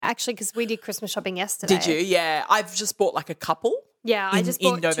actually, because we did Christmas shopping yesterday. Did you? Yeah. I've just bought like a couple. Yeah, I just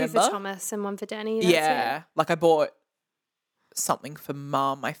bought in 2 November. for Thomas and 1 for Danny. That's Yeah. it. Like I bought something for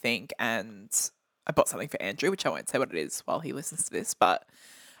Mum, I think, and I bought something for Andrew, which I won't say what it is while he listens to this, but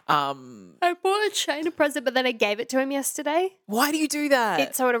I bought Shane a present, but then I gave it to him yesterday. why do you do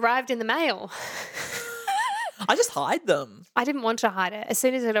that? So it arrived in the mail. I just hide them. I didn't want to hide it. As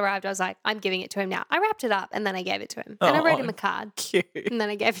soon as it arrived, I was like, I'm giving it to him now. I wrapped it up and then I gave it to him. And I wrote him a card. Cute. And then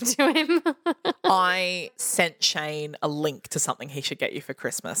I gave it to him. I sent Shane a link to something he should get you for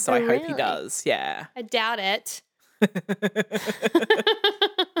Christmas, so I hope he really? does. Yeah. I doubt it.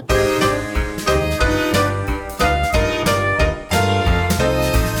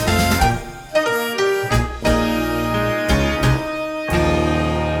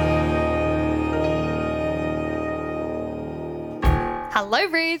 Hello,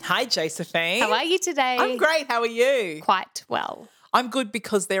 Ruth. Hi, Josephine. How are you today? I'm great. How are you? Quite well. I'm good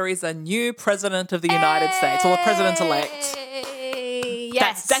because there is a new president of the United States, or a president-elect.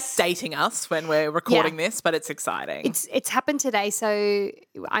 Yes. That's dating us when we're recording this, but it's exciting. It's happened today, so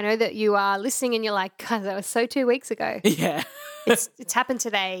I know that you are listening and you're like, God, that was so 2 weeks ago. Yeah. It's happened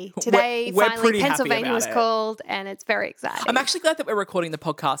today. Today, we're finally, pretty happy Pennsylvania about was it. called, and it's very exciting. I'm actually glad that we're recording the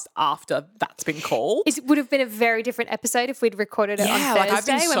podcast after that's been called. It would have been a very different episode if we'd recorded it on Thursday like I've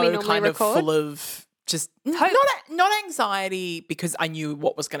been when so we normally kind record. of full of just not anxiety because I knew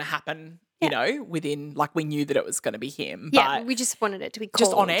what was going to happen. You know, within like we knew that it was going to be him. Yeah, but we just wanted it to be called.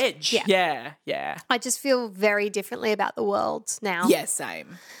 just on edge. Yeah. Yeah. I just feel very differently about the world now. Yeah,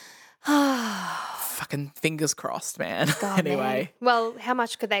 same. Fucking fingers crossed, man. God, anyway. man. Well, how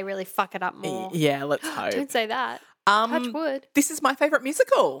much could they really fuck it up more? Yeah, let's hope. Don't say that. Touch wood. This is my favourite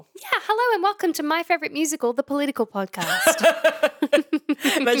musical. Yeah, hello and welcome to my favourite musical, The Political Podcast.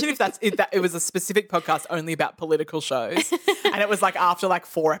 Imagine if it was a specific podcast only about political shows, and it was like after like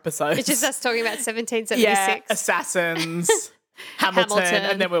 4 episodes. It's just us talking about 1776. yeah, Assassins, Hamilton,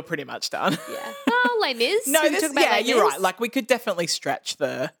 and then we're pretty much done. Yeah. Oh, Les Mis. No, We talk about Les you're Mis. right. Like we could definitely stretch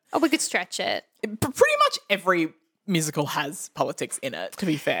the. Oh, we could stretch it. Pretty much every musical has politics in it. To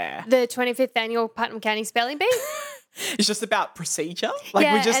be fair, The 25th annual Putnam County Spelling Bee. it's just about procedure. Like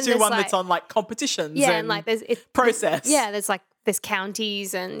Yeah, we just and do there's one like- that's on like competitions. Yeah, and and like there's process. there's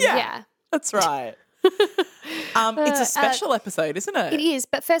counties and Yeah. That's right. It's a special episode, isn't it? It is.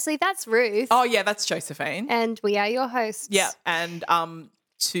 But firstly, that's Ruth, Oh yeah, that's Josephine. and we are your hosts. Yeah, and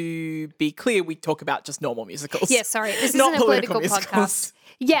to be clear, we talk about just normal musicals. Yeah, sorry, this Not isn't a political musicals. podcast.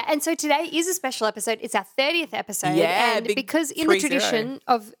 Yeah, and so today is a special episode. It's our 30th episode. Yeah, and big because in the 30. tradition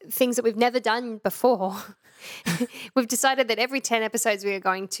of things that we've never done before, we've decided that every 10 episodes we are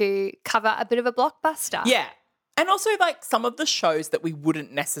going to cover a bit of a blockbuster. Yeah. And also, like, some of the shows that we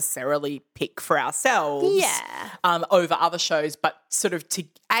wouldn't necessarily pick for ourselves over other shows, but sort of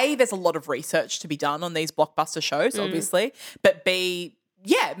there's a lot of research to be done on these blockbuster shows, obviously, but B,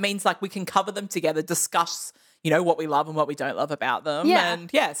 it means, like, we can cover them together, discuss, what we love and what we don't love about them. Yeah.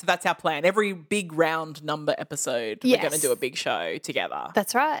 And, so that's our plan. Every big round number episode, we're going to do a big show together.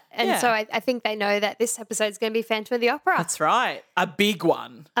 That's right. And so I think they know that this episode is going to be Phantom of the Opera. That's right. A big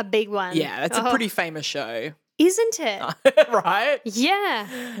one. a big one. Yeah, that's a pretty famous show. Isn't it? Right? Yeah.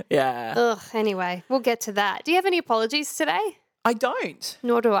 Yeah. Ugh, anyway, we'll get to that. Do you have any apologies today? I don't.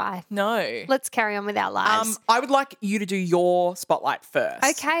 Nor do I. No. Let's carry on with our lives. I would like you to do your spotlight first.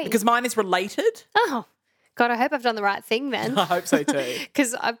 Okay. Because mine is related. Oh, God, I hope I've done the right thing then. I hope so too.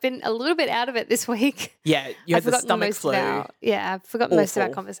 Because I've been a little bit out of it this week. Yeah, you had the stomach flu. I've forgotten most of our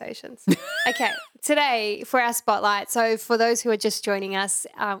conversations. Okay, today for our spotlight, so for those who are just joining us,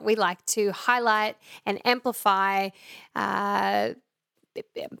 we like to highlight and amplify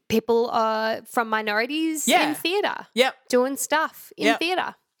people from minorities in theatre. Yep. Doing stuff in Yep.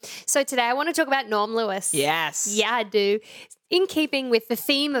 theatre. So today I want to talk about Norm Lewis. Yes. Yeah, I do. In keeping with the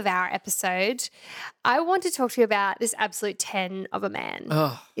theme of our episode, I want to talk to you about this absolute 10 of a man.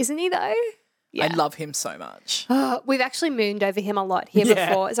 Ugh. Isn't he though? I love him so much. We've actually mooned over him a lot here Yeah.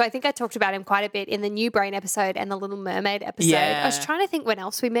 before. So I think I talked about him quite a bit in the New Brain episode and the Little Mermaid episode. Yeah. I was trying to think when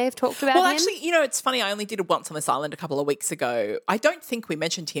else we may have talked about Well, him. actually, it's funny. I only did it once on this island a couple of weeks ago. I don't think we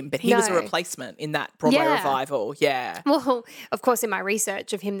mentioned him, but he was a No. replacement in that Broadway Yeah. revival. Yeah. Well, of course, in my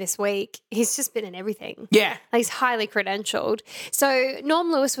research of him this week, he's just been in everything. Yeah. He's highly credentialed. So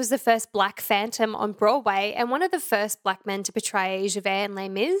Norm Lewis was the first black phantom on Broadway and one of the first black men to portray Javert in Les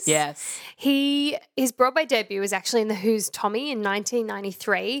Mis. Yes. His Broadway debut was actually in The Who's Tommy in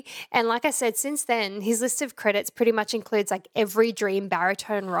 1993. And like I said, since then, his list of credits pretty much includes like every dream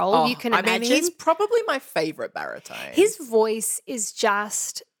baritone role you can imagine. I mean, he's probably my favourite baritone. His voice is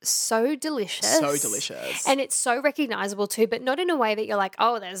just so delicious. So delicious. And it's so recognizable too, but not in a way that you're like,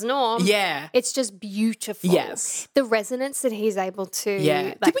 oh, there's Norm. Yeah. It's just beautiful. Yes. The resonance that he's able to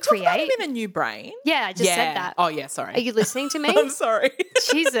Did we talk create. about him in A New Brain? Yeah, I just said that. Oh, yeah, sorry. Are you listening to me? I'm sorry.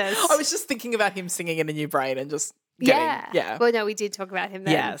 Jesus. I was just thinking about him singing in A New Brain and just getting, yeah. Well, no, we did talk about him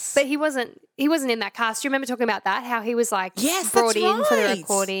then. Yes. But he wasn't in that cast. Do you remember talking about that? How he was like Yes, brought that's in for the right.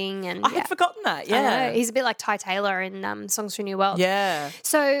 recording. And I had forgotten that, I yeah. know. He's a bit like Ty Taylor in Songs for a New World. Yeah.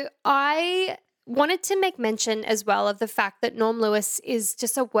 So I wanted to make mention as well of the fact that Norm Lewis is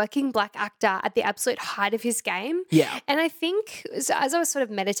just a working black actor at the absolute height of his game. Yeah. And I think as I was sort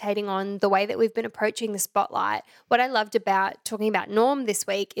of meditating on the way that we've been approaching the spotlight, what I loved about talking about Norm this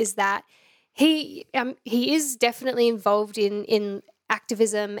week is that he is definitely involved in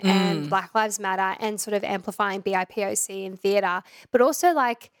activism and Black Lives Matter and sort of amplifying BIPOC in theatre, but also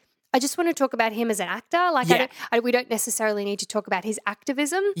like I just want to talk about him as an actor. Like we don't necessarily need to talk about his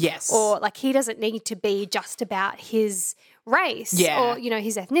activism. Yes. Or like he doesn't need to be just about his race or,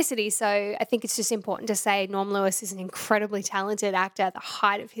 his ethnicity. So I think it's just important to say Norm Lewis is an incredibly talented actor at the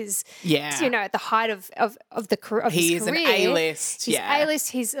height of his, at the height of his career. He is an A-list. He's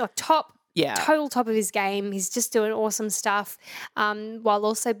A-list. He's a total top of his game. He's just doing awesome stuff while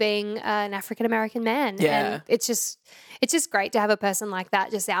also being an African-American man. Yeah. And it's just great to have a person like that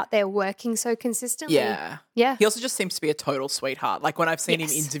just out there working so consistently. Yeah. Yeah. He also just seems to be a total sweetheart. Like when I've seen him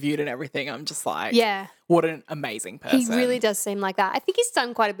interviewed and everything, I'm just like, what an amazing person. He really does seem like that. I think he's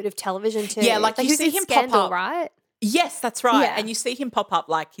done quite a bit of television too. Yeah, like you see him Scandal, pop up. right? Yes, that's right. Yeah. And you see him pop up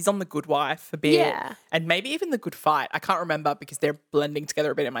like he's on The Good Wife a bit. Yeah. And maybe even The Good Fight. I can't remember because they're blending together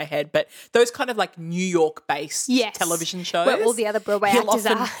a bit in my head. But those kind of like New York-based television shows. Where all the other Broadway actors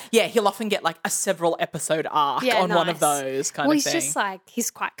are. Yeah, he'll often get like a several episode arc on one of those kind of things. He's just like, he's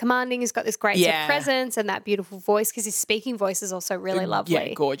quite commanding. He's got this great sort of presence and that beautiful voice because his speaking voice is also really lovely.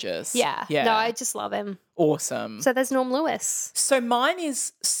 Yeah, gorgeous. Yeah. No, I just love him. Awesome. So there's Norm Lewis. So mine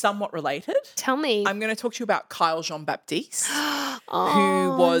is somewhat related. Tell me. I'm going to talk to you about Kyle Jean-Baptiste, who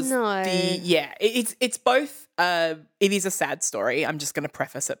was it's both, it is a sad story. I'm just going to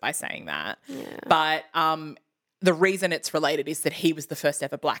preface it by saying that. Yeah. But the reason it's related is that he was the first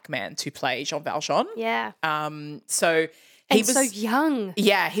ever black man to play Jean Valjean. Yeah. So he was so young.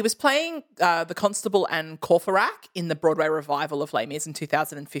 Yeah, he was playing the Constable and Courfeyrac in the Broadway revival of Les Mis in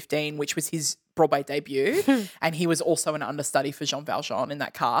 2015, which was his Broadway debut. And he was also an understudy for Jean Valjean in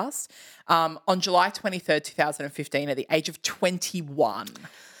that cast. On July 23rd, 2015, at the age of 21.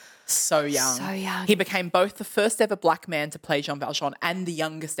 So young. So young. He became both the first ever black man to play Jean Valjean and the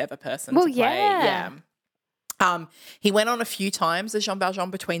youngest ever person to play. Yeah. He went on a few times as Jean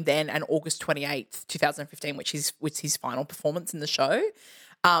Valjean between then and August 28th, 2015, which is his final performance in the show.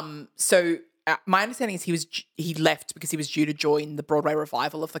 My understanding is he left because he was due to join the Broadway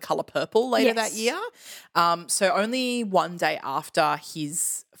revival of The Colour Purple later that year. So only one day after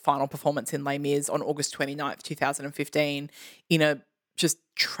his final performance in Les Mis on August 29th, 2015, in a just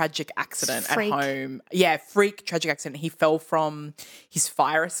tragic accident at home. Yeah, tragic accident. He fell from his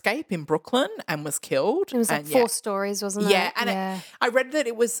fire escape in Brooklyn and was killed. It was like 4 stories, wasn't it? Yeah, and I read that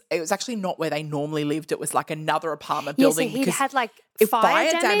it was actually not where they normally lived. It was like another apartment building. So he'd had like fire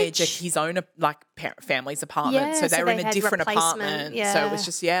damage at his own like family's apartment. So they were in a different apartment. Yeah. So it was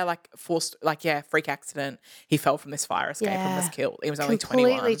just freak accident. He fell from this fire escape and was killed. He was only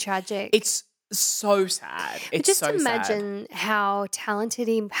 21. Completely tragic. It's so sad. It's just so imagine how talented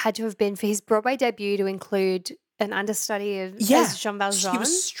he had to have been for his Broadway debut to include an understudy as Jean Valjean. He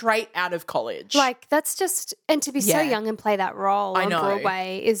was straight out of college. Like that's just, and to be so young and play that role on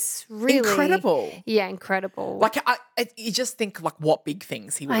Broadway is really incredible. Yeah, incredible. Like you just think like what big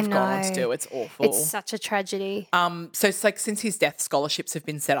things he would have gone on to do. It's awful. It's such a tragedy. So it's like since his death, scholarships have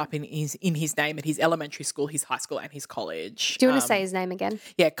been set up in his name at his elementary school, his high school, and his college. Do you want to say his name again?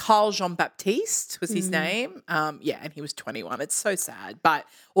 Yeah, Kyle Jean-Baptiste was his name. And he was 21. It's so sad, but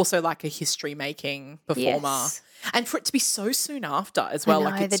also like a history-making performer. Yes. And for it to be so soon after as well.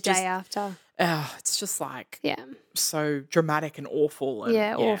 Like it's the day after. It's just like so dramatic and awful. And,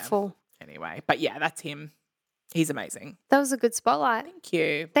 awful. Anyway, but that's him. He's amazing. That was a good spotlight. Thank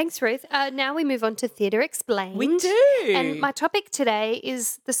you. Thanks, Ruth. Now we move on to Theatre Explained. We do. And my topic today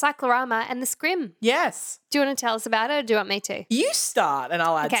is the Cyclorama and the Scrim. Yes. Do you want to tell us about it or do you want me to? You start and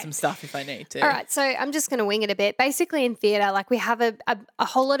I'll add some stuff if I need to. All right. So I'm just going to wing it a bit. Basically in theatre, like we have a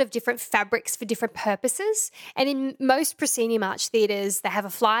whole lot of different fabrics for different purposes. And in most proscenium arch theatres, they have a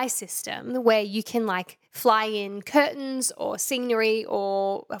fly system where you can like fly in curtains or scenery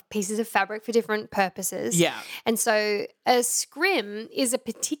or pieces of fabric for different purposes. Yeah. And so a scrim is a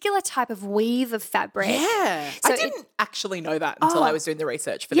particular type of weave of fabric. Yeah. So I didn't actually know that until I was doing the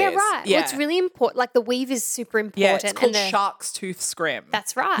research for yeah, this. right. Yeah, Well, it's really important. Like the weave is super important. Yeah, it's called and shark's tooth scrim.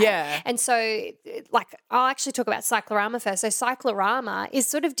 That's right. Yeah. And so, like, I'll actually talk about cyclorama first. So cyclorama is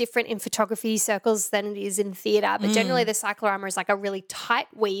sort of different in photography circles than it is in theatre, but generally the cyclorama is like a really tight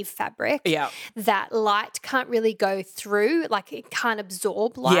weave fabric that light can't really go through, like it can't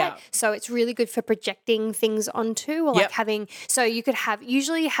absorb light. Yeah. So it's really good for projecting things onto or like having, so you could have,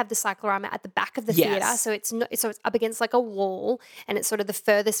 usually you have the cyclorama at the back of the theatre. So it's not, so it's up against like a wall and it's sort of the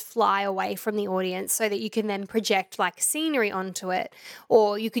furthest fly away from the audience so that you can then project like scenery onto it,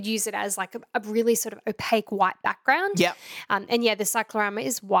 or you could use it as like a really sort of opaque white background. Yep. And yeah, the cyclorama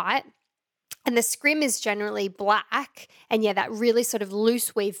is white. And the scrim is generally black, and yeah, that really sort of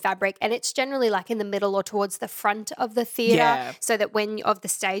loose weave fabric, and it's generally like in the middle or towards the front of the theatre, so that when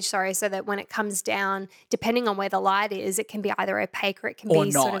so that when it comes down, depending on where the light is, it can be either opaque or it can be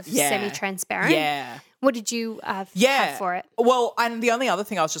sort of semi-transparent. Yeah. What did you have for it? Well, and the only other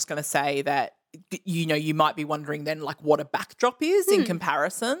thing I was just going to say that, you know, you might be wondering then like what a backdrop is in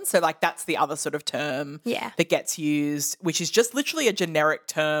comparison. So like that's the other sort of term that gets used, which is just literally a generic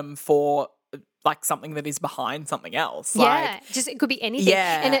term for like something that is behind something else. Just it could be anything.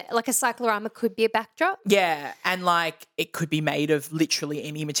 Yeah. And like a cyclorama could be a backdrop. Yeah. And like it could be made of literally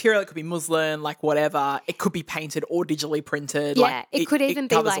any material. It could be muslin, like whatever. It could be painted or digitally printed. Yeah. Like, it could even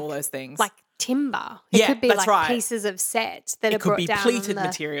be covers like all those things. Like timber. It could be that's like right. pieces of set that are could brought be down pleated on the,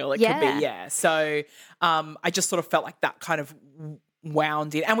 material. It could be, So I just sort of felt like that kind of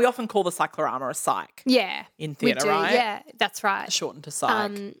wound in. And we often call the cyclorama a cyc. Yeah. In theatre, right? Yeah, that's right. Shortened to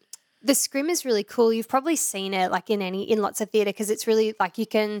cyc. The scrim is really cool. You've probably seen it like in lots of theatre because it's really like you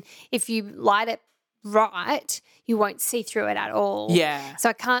can, if you light it right, you won't see through it at all. Yeah.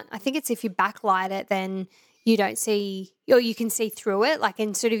 So I think it's if you backlight it, then you don't see, or you can see through it, like,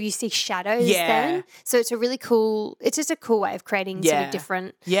 and sort of you see shadows then. So it's it's just a cool way of creating sort of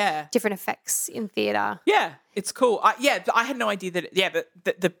different effects in theatre. Yeah, it's cool. I had no idea that,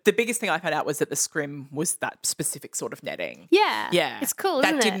 but the biggest thing I found out was that the scrim was that specific sort of netting. Yeah. Yeah. It's cool,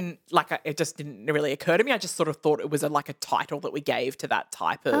 that isn't it? it just didn't really occur to me. I just sort of thought it was like a title that we gave to that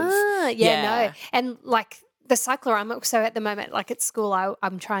type of. No. And like, the cyclorama, so at the moment, like at school,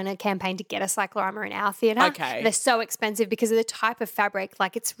 I'm trying to campaign to get a cyclorama in our theatre. Okay. They're so expensive because of the type of fabric.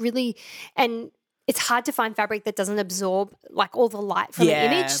 Like it's really, and it's hard to find fabric that doesn't absorb like all the light from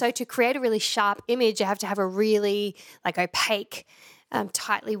an image. So to create a really sharp image, you have to have a really like opaque,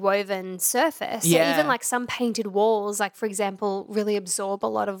 tightly woven surface. So even like some painted walls, like for example, really absorb a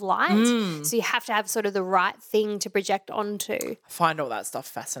lot of light. So you have to have sort of the right thing to project onto. I find all that stuff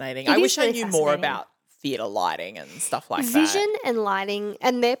fascinating. I wish I knew more about theatre lighting and stuff like that. Vision and lighting,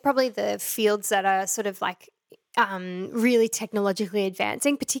 and they're probably the fields that are sort of like really technologically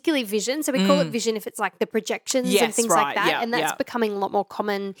advancing, particularly vision. So we call it vision if it's like the projections and things like that. And that's becoming a lot more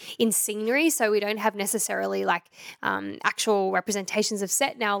common in scenery. So we don't have necessarily like actual representations of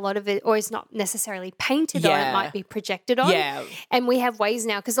set now. A lot of it, or is not necessarily painted on, it might be projected on. Yeah. And we have ways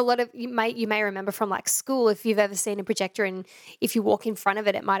now, because a lot of, you may remember from like school, if you've ever seen a projector and if you walk in front of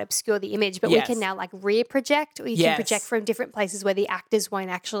it, it might obscure the image. But we can now like rear project, or you can project from different places where the actors won't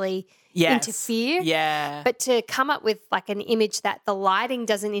actually interfere. Yeah. But to come up with like an image that the lighting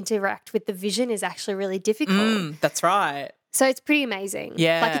doesn't interact with the vision is actually really difficult. That's right. So it's pretty amazing.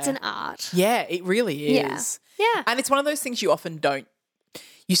 Yeah. Like it's an art. Yeah, it really is. Yeah. And it's one of those things you often don't,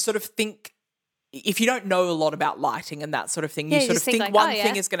 you sort of think, if you don't know a lot about lighting and that sort of thing, you sort of think like, one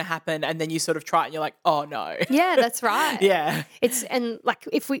thing is going to happen, and then you sort of try it and you're like, oh no. Yeah, that's right. Yeah. And like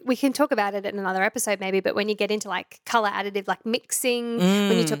if we can talk about it in another episode maybe, but when you get into like color additive, like mixing,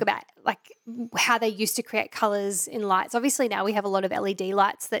 when you talk about like how they used to create colors in lights, obviously now we have a lot of LED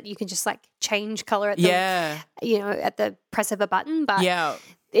lights that you can just like change color at the, at the press of a button. But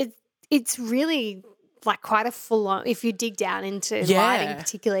it's really like quite a full on, if you dig down into lighting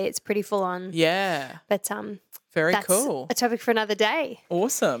particularly, it's pretty full on. Yeah. But very that's cool. A topic for another day.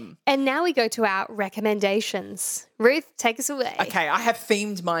 Awesome. And now we go to our recommendations. Ruth, take us away. Okay, I have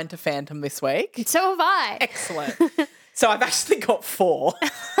themed mine to Phantom this week. So have I. Excellent. So I've actually got 4.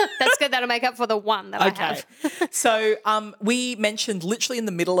 That's good. That'll make up for the one that I have. So we mentioned literally in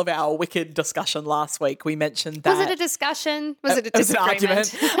the middle of our Wicked discussion last week, we mentioned that. Was it a discussion? Was it a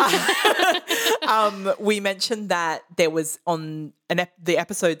disagreement? We mentioned that there was on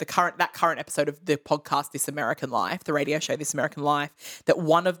that current episode of the podcast This American Life, the radio show This American Life, that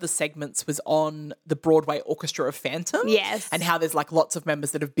one of the segments was on the Broadway Orchestra of Phantom. Yes. And how there's like lots of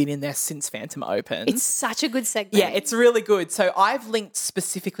members that have been in there since Phantom opened. It's such a good segment. Yeah, it's really good. So I've linked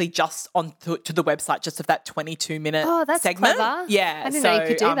specifically just to the website just of that 22-minute segment. Clever. Yeah. I didn't know you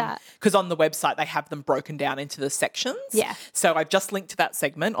could do that. Because on the website they have them broken down into the sections. Yeah. So I've just linked to that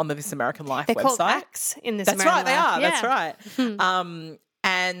segment on the This American Life They're website. called acts in This That's American right, Life. they are. That's right.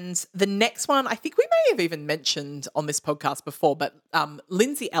 And the next one, I think we may have even mentioned on this podcast before, but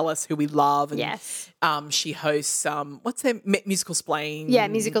Lindsay Ellis, who we love, and Yes. She hosts what's their musical splain? Yeah,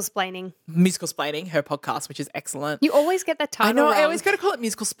 musical splaining. Musical splaining, her podcast, which is excellent. You always get that title I know. wrong. I always go to call it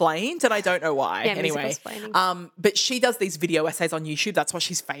musical splains, and I don't know why. Yeah, anyway, musical splaining. but she does these video essays on YouTube. That's what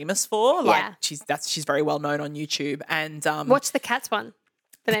she's famous for. Like she's very well known on YouTube. And watch the Cats one.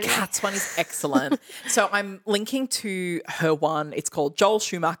 But anyway. Cats one is excellent. So I'm linking to her one. It's called Joel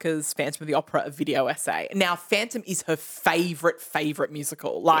Schumacher's Phantom of the Opera, a video essay. Now, Phantom is her favorite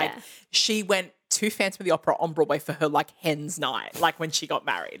musical. Like she went to Phantom of the Opera on Broadway for her like hen's night, like when she got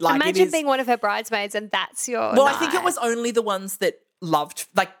married. Like imagine being one of her bridesmaids and that's your Well, night. I think it was only the ones that loved,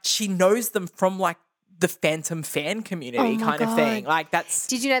 like she knows them from like the Phantom fan community kind of thing. Like that's.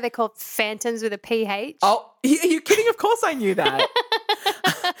 Did you know they're called Phantoms with a PH? Oh, are you kidding? Of course I knew that.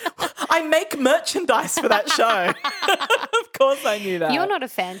 I make merchandise for that show. Of course I knew that. You're not a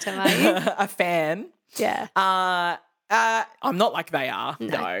phantom, are you? A fan. Yeah. I'm not like they are.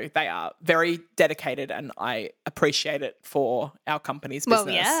 No, they are very dedicated and I appreciate it for our company's business.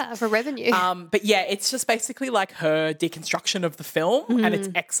 Well, yeah, for revenue. But yeah, it's just basically like her deconstruction of the film and it's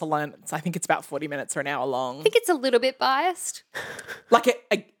excellent. I think it's about 40 minutes or an hour long. I think it's a little bit biased. Like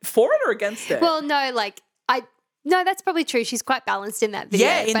for it or against it? Well, no, no, that's probably true. She's quite balanced in that video.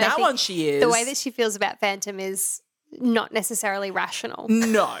 Yeah, in that one she is. The way that she feels about Phantom is not necessarily rational.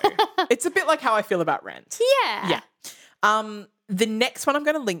 No. It's a bit like how I feel about Rent. Yeah. Yeah. The next one I'm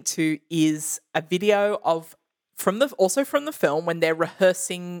going to link to is a video from the film when they're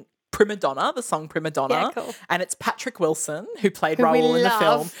rehearsing Prima Donna, the song Prima Donna. Yeah, cool. And it's Patrick Wilson, who played Who we Raoul in the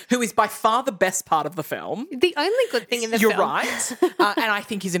film, love. who is by far the best part of the film. The only good thing in the You're film. right. And I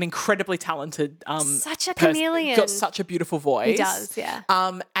think he's an incredibly talented Such a chameleon. Got such a beautiful voice. He does, yeah.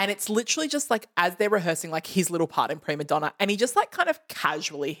 And it's literally just like as they're rehearsing like his little part in Prima Donna and he just like kind of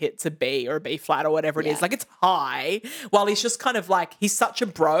casually hits a B or a B flat or whatever it is. Like it's high while he's just kind of like, he's such a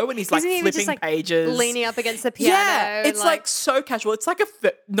bro and he's like Isn't he even flipping just, like, pages. leaning up against the piano. Yeah, it's like so casual. It's like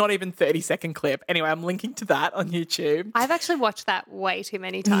not even 30-second clip. Anyway, I'm linking to that on YouTube. I've actually watched that way too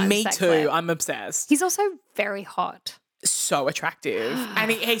many times. Me that too. clip. I'm obsessed. He's also very hot. So attractive. And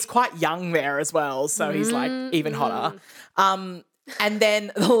he's quite young there as well. So he's like even hotter. And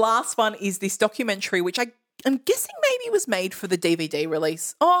then the last one is this documentary, which I'm guessing maybe was made for the DVD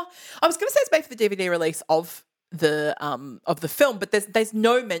release. Oh, I was going to say it's made for the DVD release of the film, but there's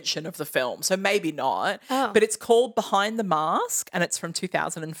no mention of the film, so maybe not. Oh. But it's called Behind the Mask, and it's from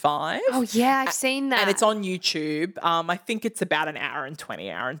 2005. Oh yeah, I've seen that. And it's on YouTube. I think it's about an hour and 20,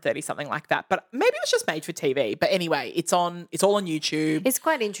 hour and 30, something like that. But maybe it was just made for TV. But anyway, it's all on YouTube. It's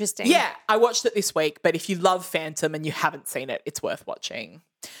quite interesting. Yeah, I watched it this week. But if you love Phantom and you haven't seen it, it's worth watching.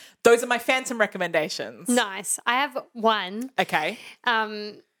 Those are my Phantom recommendations. Nice. I have one. Okay.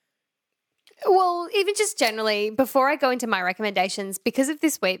 Well, even just generally, before I go into my recommendations, because of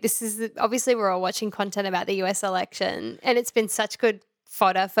this week, obviously we're all watching content about the US election, and it's been such good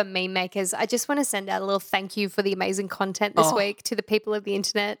fodder for meme makers. I just want to send out a little thank you for the amazing content this week to the people of the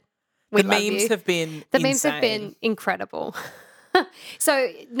internet. We love you. have been The memes have been incredible.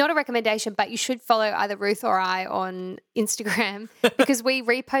 So not a recommendation, but you should follow either Ruth or I on Instagram because we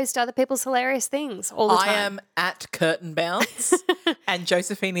repost other people's hilarious things all the time. I am at Curtain Bounce and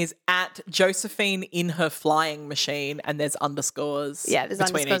Josephine is at Josephine in her flying machine and there's underscores there's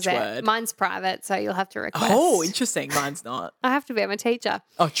between underscores each there. word. Mine's private, so you'll have to request. Oh, interesting. Mine's not. I have to be. I'm a teacher.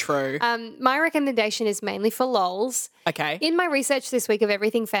 Oh, true. My recommendation is mainly for lols. Okay. In my research this week of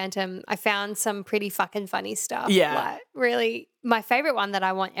Everything Phantom, I found some pretty fucking funny stuff. Yeah. Like, really, my favorite one that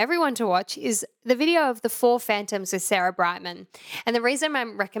I want everyone to watch is the video of the 4 Phantoms with Sarah Brightman. And the reason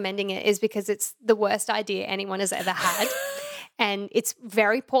I'm recommending it is because it's the worst idea anyone has ever had. and it's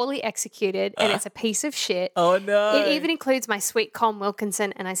very poorly executed and it's a piece of shit. Oh, no. It even includes my sweet Colm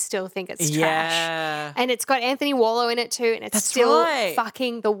Wilkinson, and I still think it's trash. Yeah. And it's got Anthony Warlow in it too, and it's That's still right.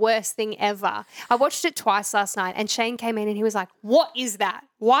 fucking the worst thing ever. I watched it twice last night, and Shane came in and he was like, "What is that?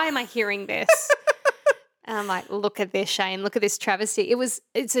 Why am I hearing this?" And I'm like, "Look at this, Shane. Look at this travesty.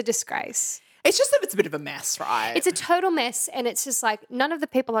 It's a disgrace." It's just that it's a bit of a mess, right? It's a total mess, and it's just like none of the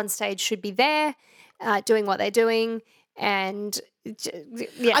people on stage should be there doing what they're doing, and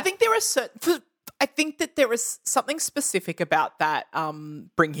yeah. I think that there is something specific about that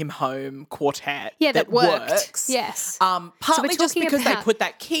Bring Him Home quartet that worked. Works. Yes. Partly just because they about- put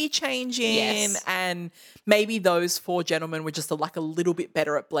that key change in, Yes. and maybe those four gentlemen were just like a little bit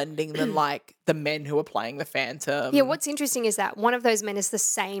better at blending than like the men who were playing the Phantom. Yeah, what's interesting is that one of those men is the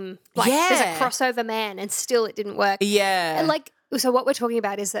same. Like, there's a Yeah. crossover man, and still it didn't work. Yeah. And like, so what we're talking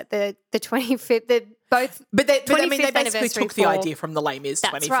about is that the 25th, the both. But they 25th basically anniversary took the for- idea from the Les Mis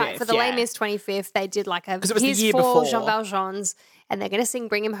 25th. That's right. For the yeah. Les Mis 25th, they did like a it was the here's year four before. Jean Valjeans, and they're going to sing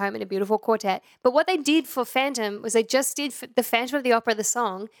 "Bring Him Home" in a beautiful quartet. But what they did for Phantom was they just did for the Phantom of the Opera, the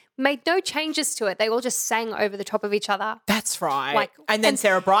song, made no changes to it. They all just sang over the top of each other. That's right. Like- and then and-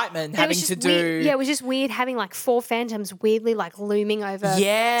 Sarah Brightman And it having was to just do. weird. Yeah, it was just weird having like four Phantoms weirdly like looming over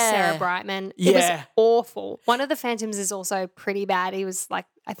Yeah. Sarah Brightman. It was Yeah. awful. One of the Phantoms is also pretty bad. He was like,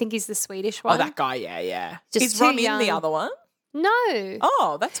 I think he's the Swedish one. Oh, that guy, yeah. Just Is too Ramin young. the other one? No.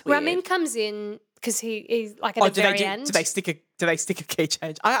 Oh, that's weird. Ramin comes in because he's like at the very end. Do they stick a key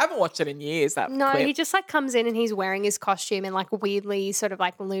change? I haven't watched it in years. That No, clip. he just like comes in and he's wearing his costume and like weirdly sort of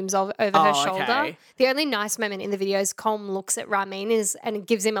like looms over her shoulder. okay. The only nice moment in the video is Colm looks at Ramin and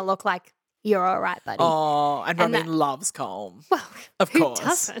gives him a look like, "You're all right, buddy." Oh, and And Ramin loves Colm. Well, Of who course.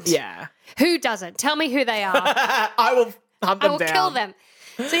 doesn't? Yeah. Who doesn't? Tell me who they are. I will hunt I them will down. kill them.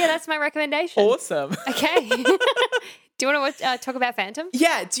 So yeah, that's my recommendation. Awesome. Okay. Do you want to talk about Phantom?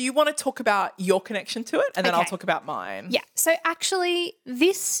 Yeah. Do you want to talk about your connection to it? And then I'll Okay. talk about mine. Yeah. So actually,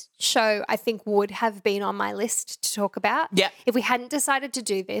 this show I think would have been on my list to talk about. Yeah. If we hadn't decided to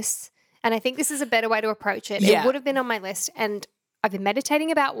do this, and I think this is a better way to approach it. Yeah. It would have been on my list, and I've been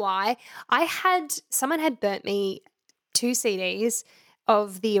meditating about why. Someone had burnt me 2 CDs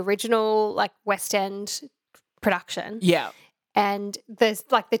of the original like West End production. Yeah. And there's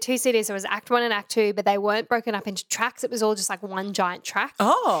like the 2 CDs, there was Act 1 and Act 2, but they weren't broken up into tracks. It was all just like one giant track.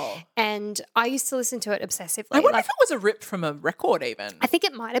 Oh. And I used to listen to it obsessively. I wonder Like, if it was a rip from a record even. I think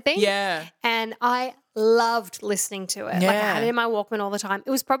it might have been. Yeah. And I loved listening to it. Like I Yeah. had it in my Walkman all the time. It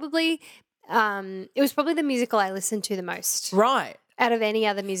was probably the musical I listened to the most Right. out of any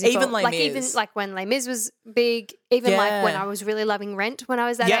other musical. Even Les like Mis. even like when Les Mis was big, even like when Yeah. I was really loving Rent when I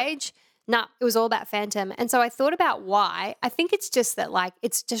was that Yep. age. Nah, it was all about Phantom. And so I thought about why. I think it's just that like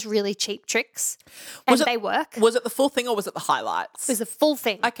it's just really cheap tricks and Was it- they work. Was it the full thing or was it the highlights? It was the full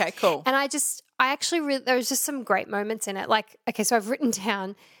thing. Okay, cool. And I actually there was just some great moments in it. Like, okay, so I've written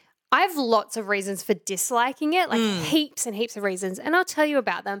down, I have lots of reasons for disliking it, like heaps and heaps of reasons, and I'll tell you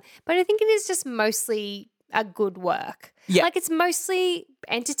about them. But I think it is just mostly a good work. Yeah. Like it's mostly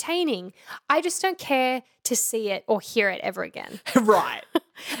entertaining. I just don't care to see it or hear it ever again. Right.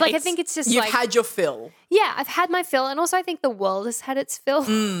 Like I think it's just You've like had your fill. yeah, I've had my fill, and also I think the world has had its fill.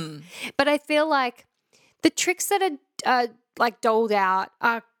 But I feel like the tricks that are like doled out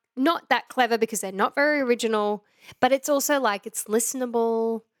are not that clever because they're not very original. But it's also like it's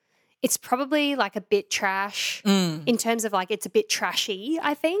listenable. It's probably like a bit trash in terms of like it's a bit trashy.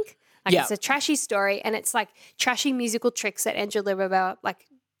 I think like Yeah. it's a trashy story, and it's like trashy musical tricks that Andrew Lillibert like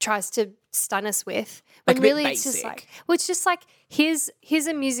tries to stun us with. Like When a bit really it's just like it's just like here's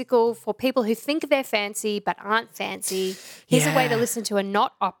a musical for people who think they're fancy but aren't fancy. Here's a way to Yeah. listen to a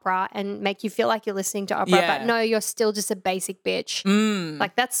not opera and make you feel like you're listening to opera, Yeah. but no, you're still just a basic bitch.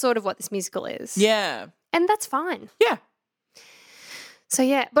 Like that's sort of what this musical is. Yeah. And that's fine. Yeah. So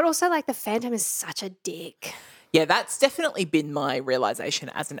yeah, but also like the Phantom is such a dick. Yeah, that's definitely been my realization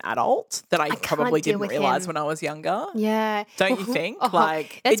as an adult that I can't probably deal didn't with realize him. when I was younger. Yeah. Don't you think? Oh,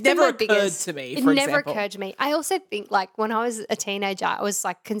 Like, that's it been never my occurred biggest- to me, It for never example. occurred to me. I also think like when I was a teenager, I was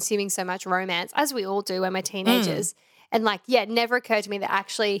like consuming so much romance, as we all do when we're teenagers. And like, yeah, it never occurred to me that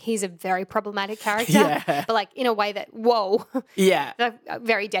actually he's a very problematic character. Yeah. But like in a way that, whoa, Yeah. a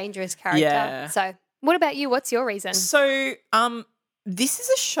very dangerous character. Yeah. So what about you? What's your reason? So, this is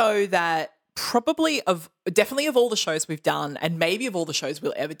a show that definitely of all the shows we've done, and maybe of all the shows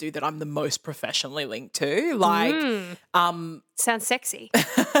we'll ever do, that I'm the most professionally linked to. Like, Sounds sexy.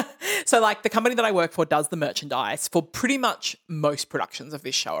 So, like, the company that I work for does the merchandise for pretty much most productions of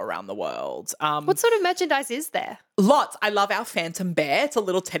this show around the world. What sort of merchandise is there? Lots. I love our Phantom bear. It's a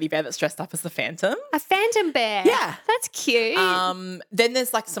little teddy bear that's dressed up as the Phantom. A phantom bear. Yeah. That's cute. Then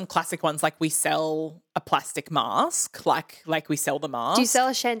there's like some classic ones, like we sell a plastic mask, like we sell the mask. Do you sell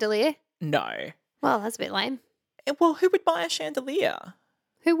a chandelier? No. Well, that's a bit lame. Well, who would buy a chandelier?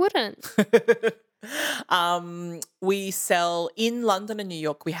 Who wouldn't? We sell in London and New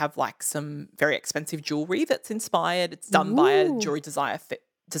York. We have like some very expensive jewelry that's inspired. It's done by a jewelry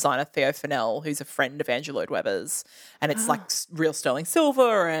designer Theo Fennell, who's a friend of Andrew Lloyd Webber's, and it's like real sterling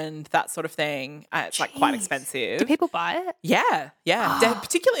silver and that sort of thing. It's like quite expensive. Do people buy it? Yeah,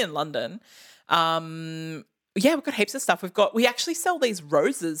 particularly in London. Yeah, we've got heaps of stuff. We actually sell these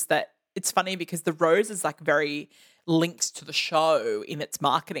roses that it's funny because the rose is like very linked to the show in its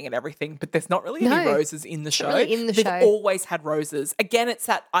marketing and everything, but there's not really any roses in the show. Really in the They've show. always had roses. Again, it's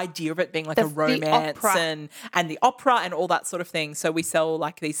that idea of it being like a romance and the opera and all that sort of thing. So we sell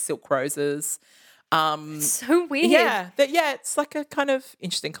like these silk roses. So weird. Yeah, it's like a kind of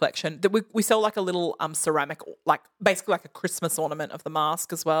interesting collection. That we sell like a little ceramic, like basically like a Christmas ornament of the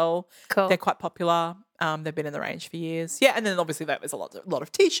mask as well. Cool. They're quite popular. They've been in the range for years. Yeah, and then obviously there's a lot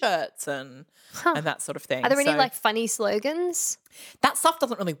of t-shirts and that sort of thing. Are there any like funny slogans? That stuff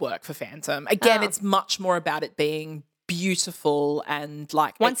doesn't really work for Phantom. Again, it's much more about it being beautiful and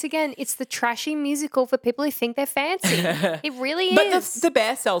like once again, it's the trashy musical for people who think they're fancy. It really but is. the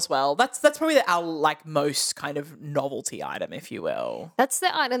bear sells well. That's probably our like most kind of novelty item, if you will. That's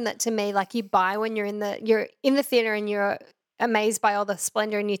the item that to me, like you buy when you're in the theater and you're amazed by all the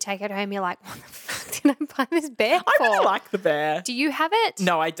splendor and you take it home. You're like, what the fuck did I buy this bear for? I really like the bear. Do you have it?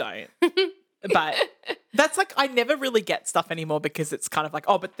 No, I don't. But that's like I never really get stuff anymore because it's kind of like,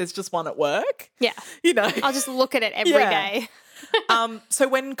 oh, but there's just one at work. Yeah. You know. I'll just look at it every day. So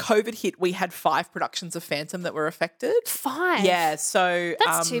when COVID hit, we had 5 productions of Phantom that were affected. 5? Yeah. So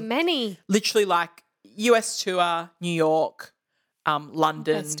that's too many. Literally like US tour, New York,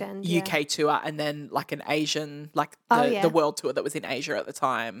 London, West End, UK tour, and then like an Asian, like the world tour that was in Asia at the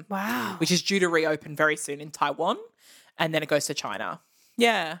time. Wow. Which is due to reopen very soon in Taiwan. And then it goes to China.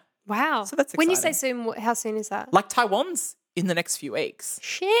 Yeah. Wow. So that's exciting. When you say soon, how soon is that? Like Taiwan's in the next few weeks.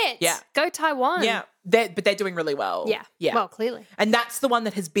 Shit. Yeah. Go Taiwan. Yeah. But they're doing really well. Yeah. Yeah. Well, clearly. And that's the one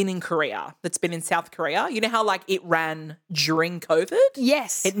that has been in Korea, that's been in South Korea. You know how like it ran during COVID?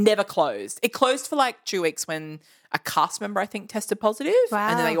 Yes. It never closed. It closed for like 2 weeks when a cast member, I think, tested positive. Wow.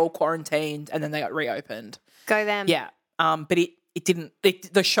 And then they all quarantined and then they got reopened. Go them. Yeah. But it didn't,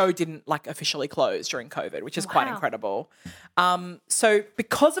 the show didn't like officially close during COVID, which is quite incredible. So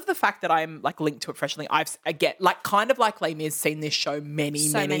because of the fact that I'm like linked to it professionally, I get like kind of like Les Mis seen this show many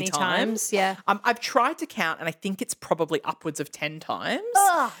times. Yeah. I've tried to count and I think it's probably upwards of 10 times.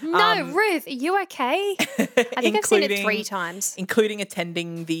 Oh, no, Ruth, are you okay? I think I've seen it 3 times. Including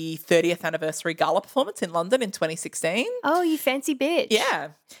attending the 30th anniversary gala performance in London in 2016. Oh, you fancy bitch.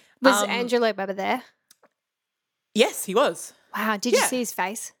 Yeah. Was Andrew Lloyd Webber there? Yes, he was. Wow. Did you see his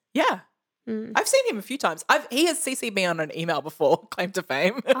face? Yeah. I've seen him a few times. He has CC'd me on an email before, claim to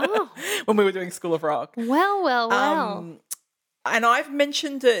fame, when we were doing School of Rock. Well. And I've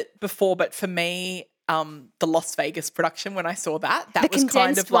mentioned it before, but for me, the Las Vegas production, when I saw that was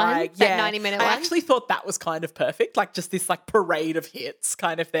kind of like, that 90-minute one. I actually thought that was kind of perfect, like just this like parade of hits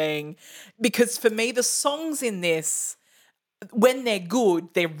kind of thing. Because for me, the songs in this, when they're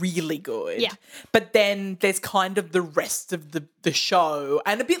good, they're really good. Yeah. But then there's kind of the rest of the show.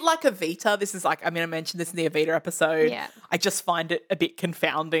 And a bit like Evita, this is like, I mean, I mentioned this in the Evita episode. Yeah. I just find it a bit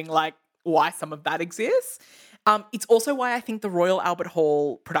confounding, like why some of that exists. It's also why I think the Royal Albert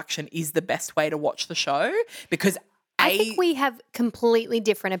Hall production is the best way to watch the show because I think we have completely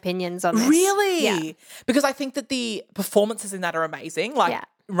different opinions on this. Really? Yeah. Because I think that the performances in that are amazing. Like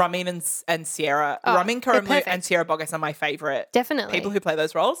Ramin and Sierra, Ramin Karimloo and Sierra Boggess are my favourite Definitely. people who play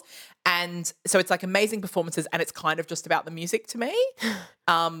those roles. And so it's like amazing performances and it's kind of just about the music to me.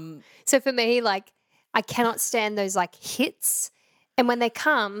 So for me, like I cannot stand those like hits. And when they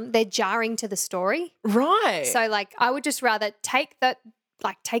come, they're jarring to the story. Right. So like I would just rather take the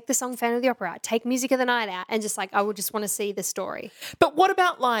song Phantom of the Opera out, take Music of the Night out and just like I would just want to see the story. But what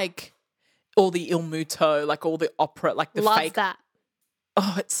about like all the Il Muto, like all the opera, like the Love fake. that.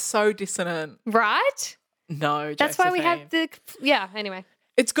 Oh, it's so dissonant. Right? No, That's why we have anyway.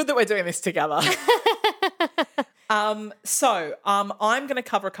 It's good that we're doing this together. I'm going to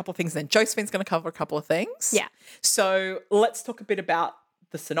cover a couple of things then. Josephine's going to cover a couple of things. Yeah. So let's talk a bit about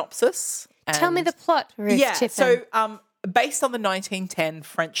the synopsis. Tell me the plot, Ruth Tiffin. So based on the 1910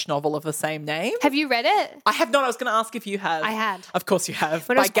 French novel of the same name. Have you read it? I have not. I was going to ask if you have. I had. Of course you have.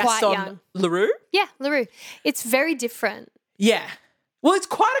 When I by was quite Gaston young. Leroux. Yeah, LaRue. It's very different. Yeah. Well, it's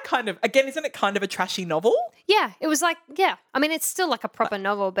quite a kind of, again, isn't it kind of a trashy novel? Yeah, it was like, yeah. I mean, it's still like a proper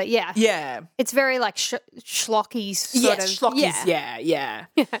novel, but yeah. Yeah. It's very like schlocky sort of. Schlockies. Yeah.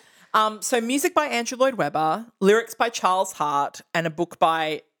 So music by Andrew Lloyd Webber, lyrics by Charles Hart, and a book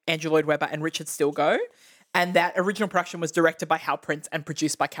by Andrew Lloyd Webber and Richard Stilgoe. And that original production was directed by Hal Prince and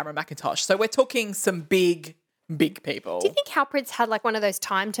produced by Cameron McIntosh. So we're talking some big people. Do you think Hal Prince had like one of those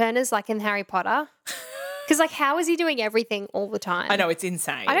time turners like in Harry Potter? Because like how is he doing everything all the time? I know, it's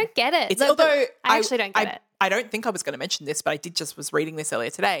insane. I don't get it. Although I actually don't get it. I don't think I was going to mention this, but I was reading this earlier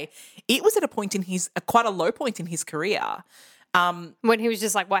today. It was at a point in quite a low point in his career. When he was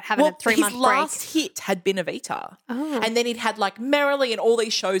just like, having a 3-month break? His last hit had been Evita. Oh. And then he'd had like Merrily and all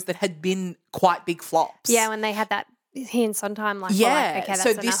these shows that had been quite big flops. Yeah, when they had that, he and Sondheim, like, yeah. okay, that's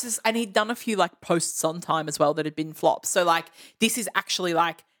so enough. and he'd done a few like post Sondheim as well that had been flops. So like this is actually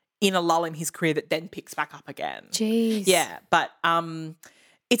like in a lull in his career that then picks back up again. Jeez. Yeah, but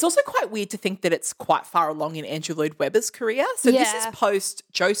it's also quite weird to think that it's quite far along in Andrew Lloyd Webber's career. So this is post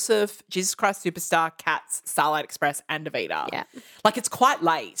Joseph, Jesus Christ Superstar, Cats, Starlight Express, and Evita. Yeah. Like it's quite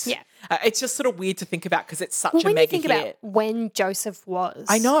late. Yeah. It's just sort of weird to think about because it's such a when mega you think hit. about when Joseph was.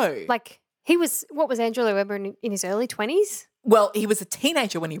 I know. Like what was Andrew Lloyd Webber in his early 20s? Well, he was a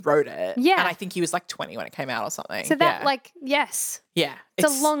teenager when he wrote it. Yeah. And I think he was like 20 when it came out or something. So that yes. Yeah.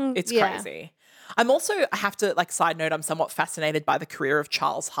 It's a long... It's yeah. crazy. I have to, side note, I'm somewhat fascinated by the career of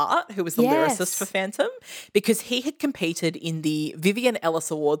Charles Hart, who was the lyricist for Phantom, because he had competed in the Vivian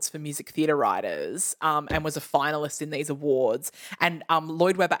Ellis Awards for Music Theatre Writers and was a finalist in these awards. And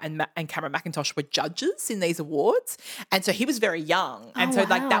Lloyd Webber and Cameron McIntosh were judges in these awards. And so he was very young. And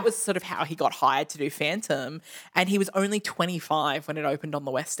that was sort of how he got hired to do Phantom. And he was only 25 when it opened on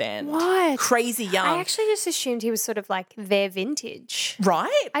the West End. What? Crazy young. I actually just assumed he was sort of like their vintage.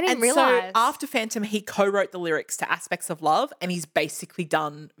 Right? I didn't realise. So after Phantom, he co-wrote the lyrics to Aspects of Love, and he's basically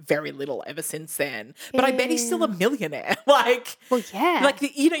done very little ever since then. But I bet he's still a millionaire. Well, yeah.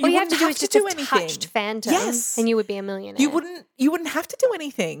 You wouldn't have to do anything. Touched Phantom, yes, and you would be a millionaire. You wouldn't have to do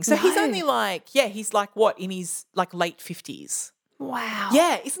anything. So he's only he's like what, in his like late 50s. Wow.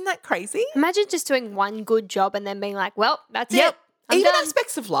 Yeah, isn't that crazy? Imagine just doing one good job and then being like, well, that's it. Even done.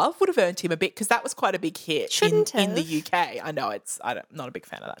 Aspects of Love would have earned him a bit because that was quite a big hit in the UK. I know I'm not a big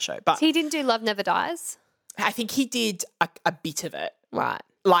fan of that show, but he didn't do Love Never Dies. I think he did a bit of it, right?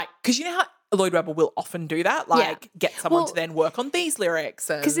 Like because you know how Lloyd Webber will often do that, get someone to then work on these lyrics.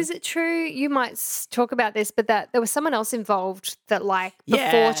 Because is it true? You might talk about this, but that there was someone else involved that,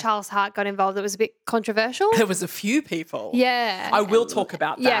 before Charles Hart got involved, that was a bit controversial. There was a few people. Yeah, I will talk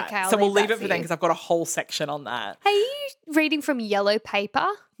about that. Yeah, okay, so we'll leave it for then because I've got a whole section on that. Are you reading from yellow paper?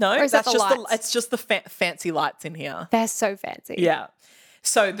 No, or is that's that it's just the fancy lights in here. They're so fancy. Yeah.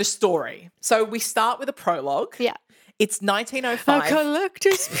 So the story. So we start with a prologue. Yeah. It's 1905. A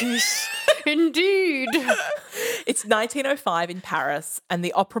collector's piece, indeed. It's 1905 in Paris, and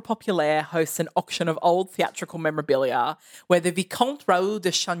the Opera Populaire hosts an auction of old theatrical memorabilia where the Vicomte Raoul de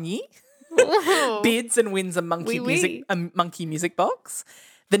Chagny bids and wins a monkey music box.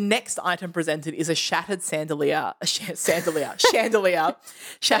 The next item presented is a shattered chandelier, and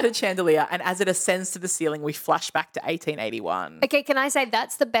as it ascends to the ceiling, we flash back to 1881. Okay, can I say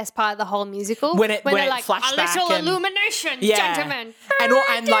that's the best part of the whole musical? When it flashed back, a little illumination, gentlemen. And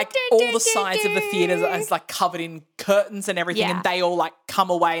all the sides of the theatre is like covered in curtains and everything, and they all like come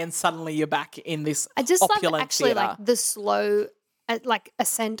away, and suddenly you're back in this I just opulent love actually theatre. the slow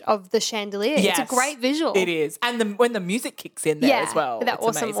ascent of the chandelier. Yes, it's a great visual. It is. And when the music kicks in there as well. With that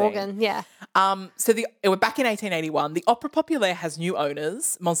awesome amazing. organ. Yeah. So we're back in 1881. The Opera Populaire has new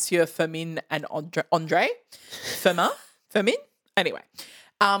owners, Monsieur Firmin and André Firmin? Anyway.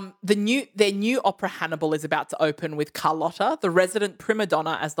 Their new opera Hannibal is about to open with Carlotta, the resident prima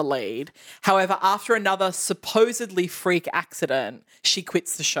donna, as the lead. However, after another supposedly freak accident, she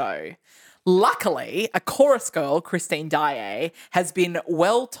quits the show. Luckily, a chorus girl, Christine Daae, has been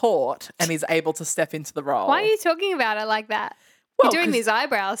well taught and is able to step into the role. Why are you talking about it like that? You're doing these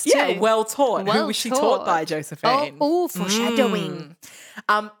eyebrows too. Yeah, well taught. Who was she taught by, Josephine? Oh, foreshadowing.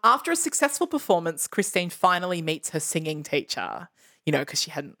 After a successful performance, Christine finally meets her singing teacher, because she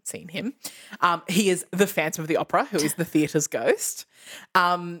hadn't seen him. He is the Phantom of the Opera, who is the theatre's ghost.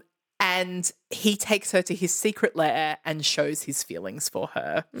 And he takes her to his secret lair and shows his feelings for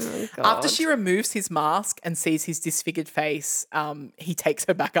her. Oh, God. After she removes his mask and sees his disfigured face, he takes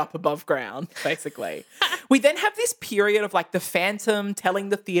her back up above ground, basically. We then have this period of like the Phantom telling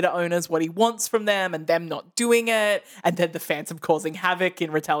the theatre owners what he wants from them and them not doing it, and then the Phantom causing havoc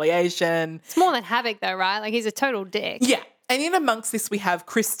in retaliation. It's more than havoc though, right? Like he's a total dick. Yeah. And in amongst this, we have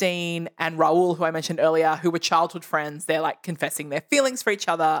Christine and Raoul, who I mentioned earlier, who were childhood friends. They're like confessing their feelings for each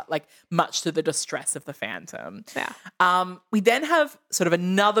other, like much to the distress of the Phantom. Yeah. We then have sort of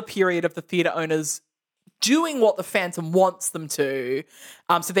another period of the theatre owners doing what the Phantom wants them to.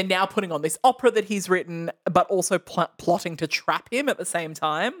 So they're now putting on this opera that he's written, but also plotting to trap him at the same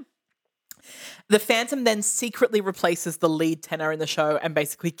time. The Phantom then secretly replaces the lead tenor in the show and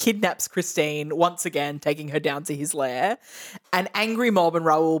basically kidnaps Christine, once again taking her down to his lair. An angry mob and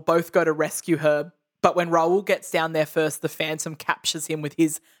Raoul both go to rescue her, but when Raoul gets down there first, the Phantom captures him with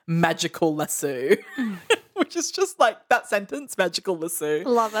his magical lasso. Which is just like that sentence, magical lasso.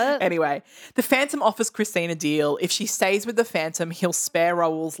 Love it. Anyway, the Phantom offers Christine a deal. If she stays with the Phantom, he'll spare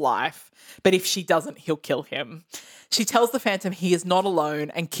Raoul's life. But if she doesn't, he'll kill him. She tells the Phantom he is not alone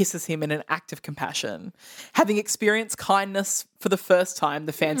and kisses him in an act of compassion. Having experienced kindness for the first time,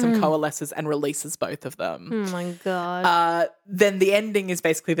 the Phantom coalesces and releases both of them. Oh my God. Then the ending is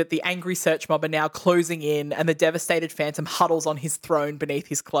basically that the angry search mob are now closing in and the devastated Phantom huddles on his throne beneath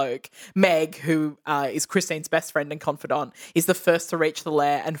his cloak. Meg, who is Christine's best friend and confidant, is the first to reach the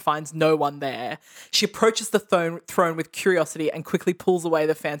lair and finds no one there. She approaches the throne with curiosity and quickly pulls away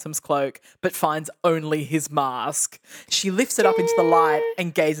the Phantom's cloak, but finds only his mask. She lifts it up into the light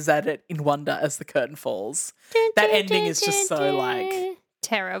and gazes at it in wonder as the curtain falls. That ending is just so like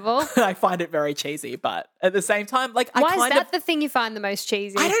terrible. I find it very cheesy, but at the same time, like Why is that the thing you find the most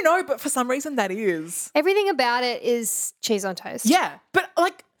cheesy? I don't know, but for some reason that is. Everything about it is cheese on toast. Yeah, but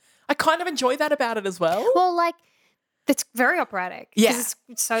like I kind of enjoy that about it as well. Well, like it's very operatic. Yeah. It's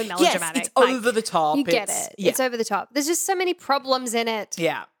so melodramatic. Yes, it's over the top. You get it. Yeah. It's over the top. There's just so many problems in it.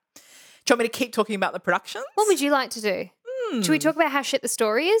 Yeah. Do you want me to keep talking about the productions? What would you like to do? Should we talk about how shit the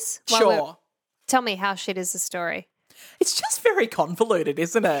story is? Sure. Tell me how shit is the story. It's just very convoluted,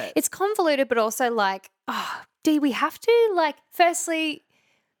 isn't it? It's convoluted, but also like, do we have to? Like, firstly,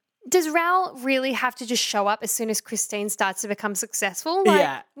 does Raoul really have to just show up as soon as Christine starts to become successful? Like,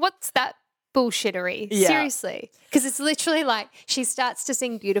 Yeah. What's that bullshittery? Yeah. Seriously. Because it's literally like she starts to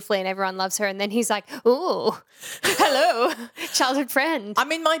sing beautifully and everyone loves her. And then he's like, oh, hello, childhood friend. I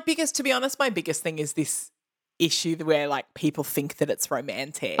mean, to be honest, my biggest thing is this issue where like people think that it's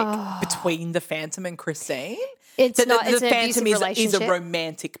romantic between the Phantom and Christine. It's not. It's the an Phantom abusive relationship. is a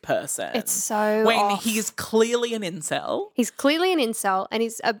romantic person. It's so when off. he is clearly an incel. He's clearly an incel and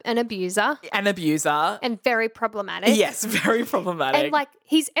he's an abuser. An abuser. And very problematic. Yes, very problematic. And like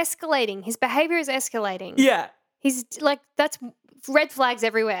he's escalating. His behavior is escalating. Yeah. He's like, that's red flags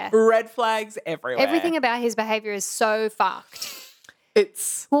everywhere. Red flags everywhere. Everything about his behavior is so fucked.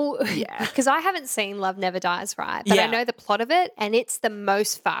 It's yeah, because I haven't seen Love Never Dies, right? But Yeah. I know the plot of it, and it's the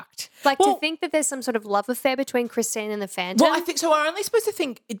most fucked. Like to think that there's some sort of love affair between Christine and the Phantom. Well, I think so. We're only supposed to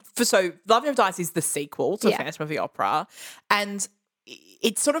think Love Never Dies is the sequel to Yeah. Phantom of the Opera, and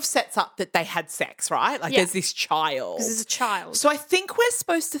it sort of sets up that they had sex, right? Like Yeah. there's this child. Because it's a child. So I think we're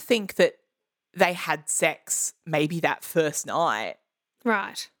supposed to think that they had sex maybe that first night.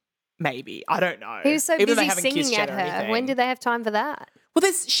 Right. Maybe. I don't know. He was so Even though they busy haven't singing kissed at yet or her. anything. When did they have time for that?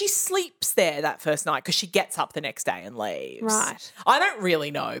 Well, she sleeps there that first night because she gets up the next day and leaves. Right. I don't really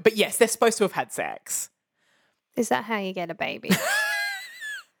know. But yes, they're supposed to have had sex. Is that how you get a baby?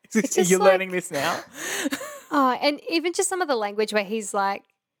 Are just you like- learning this now? Oh, and even just some of the language where he's like,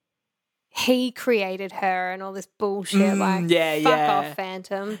 he created her and all this bullshit. Like, yeah, fuck yeah. off,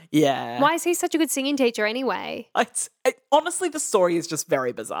 Phantom. Yeah. Why is he such a good singing teacher anyway? Honestly, the story is just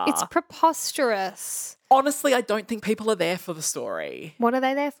very bizarre. It's preposterous. Honestly, I don't think people are there for the story. What are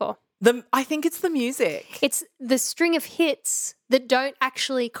they there for? I think it's the music. It's the string of hits that don't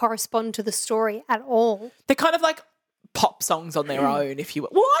actually correspond to the story at all. They're kind of like pop songs on their own, if you will.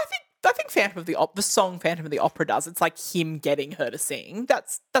 Well, I think the song Phantom of the Opera does. It's like him getting her to sing.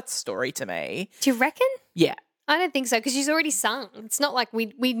 That's story to me. Do you reckon? Yeah. I don't think so because she's already sung. It's not like we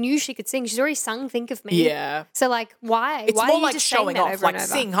knew she could sing. She's already sung "Think of Me." Yeah. So like, why? It's why more are you like just saying showing that off, over like and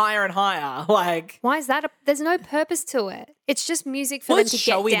over? sing higher and higher. Like, Why is that? There's no purpose to it. It's just music for well, them it's to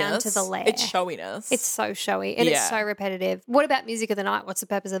get down showiness. to the lair. It's showiness. It's so showy and it's Yeah. so repetitive. What about Music of the Night? What's the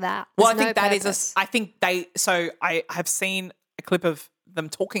purpose of that? Well, I There's think no that purpose. is I think I have seen a clip of them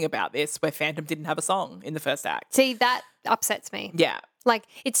talking about this where Phantom didn't have a song in the first act. See, that upsets me. Yeah. Like,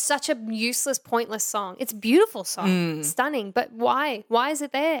 it's such a useless, pointless song. It's a beautiful song, stunning, but why? Why is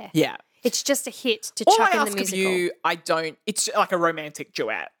it there? Yeah. It's just a hit to All chuck I in ask the of musical. you, it's like a romantic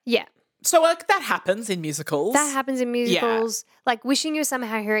duet. Yeah. So like that happens in musicals. That happens in musicals. Like Wishing You Were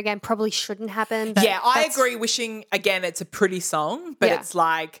Somehow Here Again probably shouldn't happen. But I agree. Wishing, again, it's a pretty song, but it's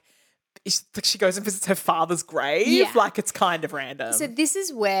like she goes and visits her father's grave. Yeah. Like it's kind of random. So this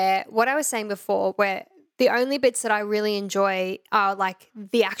is where, what I was saying before, where the only bits that I really enjoy are like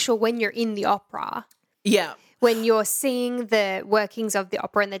the actual, when you're in the opera. Yeah. When you're seeing the workings of the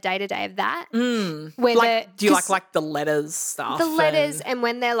opera and the day-to-day of that. When Like, do you like the letters stuff? The letters and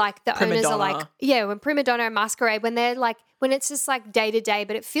when they're like, the owners are like, when Prima Donna and Masquerade, when they're like, when it's just like day-to-day,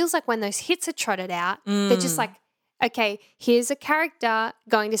 but it feels like when those hits are trotted out, they're just like, okay, here's a character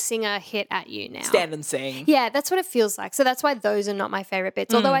going to sing a hit at you now. Stand and sing. Yeah, that's what it feels like. So that's why those are not my favourite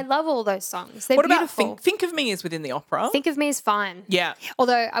bits, although I love all those songs. They're What beautiful. about Think of Me is within the opera? Think of Me is fine. Yeah.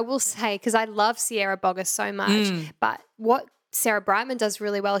 Although I will say, because I love Sierra Boggess so much, but what Sarah Brightman does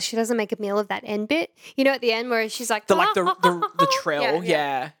really well is she doesn't make a meal of that end bit. You know, at the end where she's like, the trill.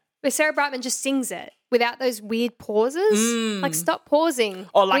 Yeah. Where Sarah Brightman just sings it without those weird pauses. Like, stop pausing.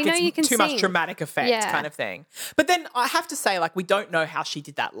 Or like we know it's you can too sing. much dramatic effect kind of thing. But then I have to say, like, we don't know how she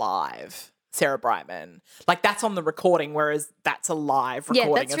did that live, Sarah Brightman. Like, that's on the recording, whereas that's a live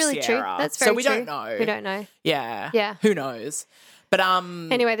recording that's of really Sierra. true. That's very so we true. don't know. We don't know. Yeah. Yeah. Who knows? But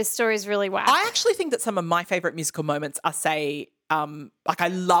Anyway, the story is really whack. I actually think that some of my favourite musical moments are, say, like I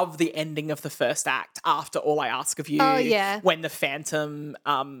love the ending of the first act after All I Ask of You. Oh, yeah. When the Phantom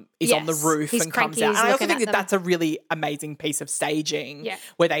is on the roof He's and comes cranky, out. he's And I also looking think at that them. that's a really amazing piece of staging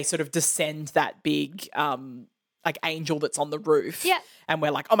where they sort of descend that big like angel that's on the roof. Yeah. And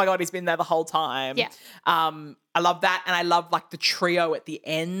we're like, oh my God, he's been there the whole time. Yeah. I love that. And I love like the trio at the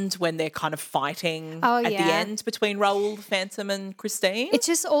end when they're kind of fighting at the end between Raoul, the Phantom and Christine. It's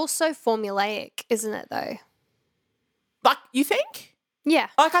just all so formulaic, isn't it, though? Like, you think? Yeah.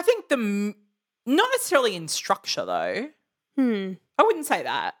 Like, I think not necessarily in structure, though. I wouldn't say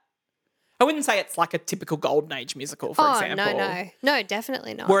that. I wouldn't say it's like a typical Golden Age musical, for example. No,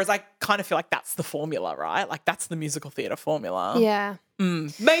 definitely not. Whereas I kind of feel like that's the formula, right? Like, that's the musical theatre formula. Yeah.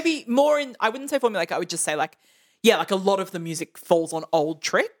 Maybe more I wouldn't say formulaic, I would just say like, yeah, like a lot of the music falls on old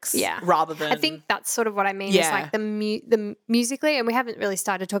tricks rather than... I think that's sort of what I mean is like the musically, and we haven't really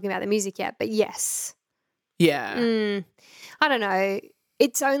started talking about the music yet, but yes. Yeah. I don't know.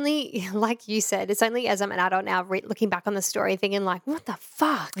 It's only, like you said, it's only as I'm an adult now looking back on the story thinking like, what the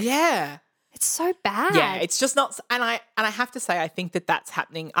fuck? Yeah. It's so bad. Yeah, it's just not, and I have to say, I think that that's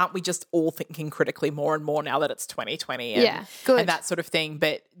happening. Aren't we just all thinking critically more and more now that it's 2020 and, good. and that sort of thing?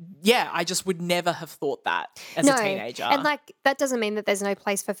 But yeah, I just would never have thought that as a teenager. And like, that doesn't mean that there's no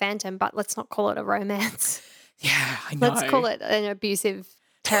place for Phantom, but let's not call it a romance. Yeah, I know. Let's call it an abusive,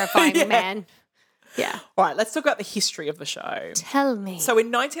 terrifying man. Yeah. All right, let's talk about the history of the show. Tell me. So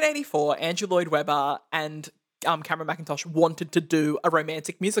in 1984, Andrew Lloyd Webber and Cameron Mackintosh wanted to do a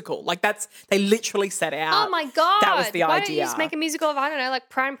romantic musical. Like they literally set out. Oh my God. That was the idea. Why don't you just make a musical of, I don't know, like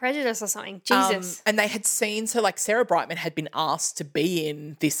Pride and Prejudice or something? Jesus. And they had seen, so like Sarah Brightman had been asked to be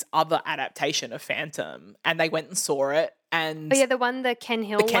in this other adaptation of Phantom and they went and saw it. And the one, the Ken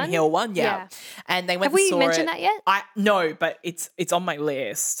Hill one? The Ken Hill one, yeah. And they went Have and saw it. we mentioned that yet? No, but it's on my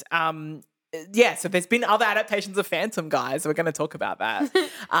list. Yeah, so there's been other adaptations of Phantom, guys. We're going to talk about that.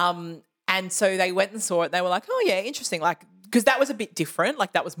 And so they went and saw it. And they were like, oh, yeah, interesting. Like, because that was a bit different.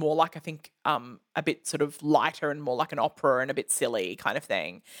 Like, that was more like, I think, a bit sort of lighter and more like an opera and a bit silly kind of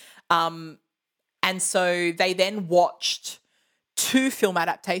thing. And so they then watched 2 film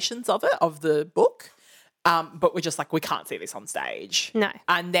adaptations of it, of the book. But we're just like, we can't see this on stage. No.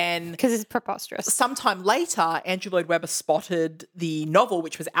 And then... because it's preposterous. Sometime later, Andrew Lloyd Webber spotted the novel,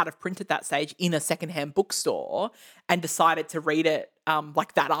 which was out of print at that stage, in a secondhand bookstore and decided to read it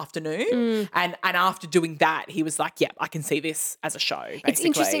like that afternoon. And after doing that, he was like, yeah, I can see this as a show, basically. It's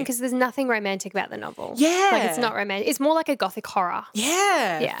interesting because there's nothing romantic about the novel. Yeah. Like, it's not romantic. It's more like a gothic horror.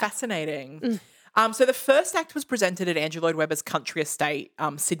 Yeah. Fascinating. So the first act was presented at Andrew Lloyd Webber's country estate,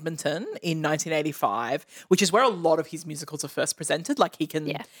 Sidmonton, in 1985, which is where a lot of his musicals are first presented. Like he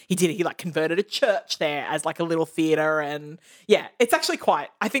converted a church there as like a little theatre, and yeah, it's actually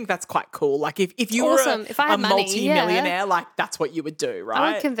I think that's quite cool. Like if you awesome. were If I had money, multi-millionaire, like that's what you would do, right?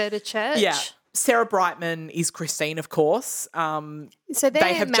 I would convert a church. Yeah. Sarah Brightman is Christine, of course. So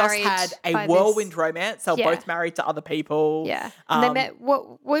they have just had a whirlwind romance. They're both married to other people. Yeah. And they met.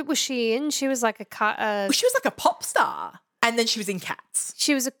 What was she in? She was like she was like a pop star, and then she was in Cats.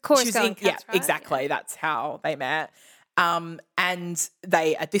 She was a chorus girl in Cats, right? Exactly. Yeah. That's how they met. And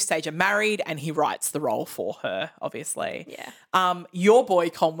they at this stage are married, and he writes the role for her, obviously. Yeah. Your boy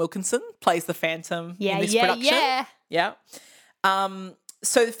Colm Wilkinson plays the Phantom in this production. Yeah.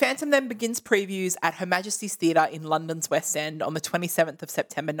 So the Phantom then begins previews at Her Majesty's Theatre in London's West End on the 27th of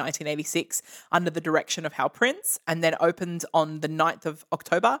September 1986 under the direction of Hal Prince, and then opened on the 9th of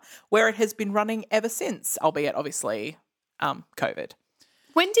October, where it has been running ever since, albeit obviously COVID.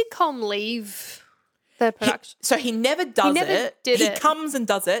 When did Colm leave the production? So he never does it. He Comes and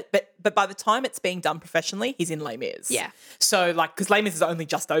does it, but by the time it's being done professionally, he's in Les Mis. Yeah. So because Les Mis is only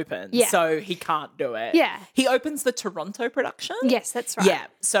just opened, so he can't do it. Yeah. He opens the Toronto production. Yes, that's right. Yeah.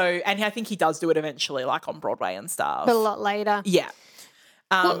 So, and I think he does do it eventually, like on Broadway and stuff. But a lot later. Yeah.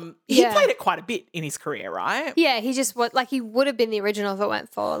 He played it quite a bit in his career, right? Yeah, he just he would have been the original if it weren't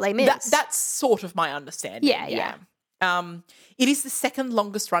for Les Mis. That's sort of my understanding. Yeah. It is the second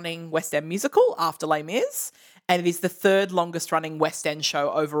longest running West End musical after Les Mis, and it is the third longest running West End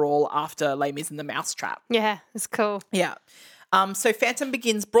show overall after Les Mis and the Mousetrap. Yeah, it's cool. Yeah. So Phantom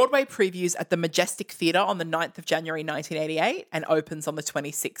begins Broadway previews at the Majestic Theatre on the 9th of January 1988 and opens on the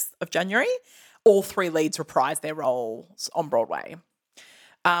 26th of January. All three leads reprise their roles on Broadway.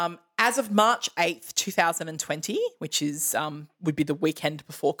 As of March 8th, 2020, which is would be the weekend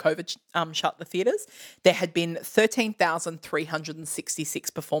before COVID shut the theatres, there had been 13,366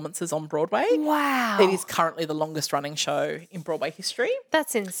 performances on Broadway. Wow. It is currently the longest running show in Broadway history.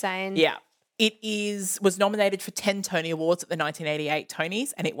 That's insane. Yeah. It was nominated for 10 Tony Awards at the 1988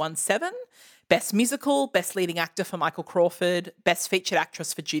 Tonys, and it won 7. Best Musical, Best Leading Actor for Michael Crawford, Best Featured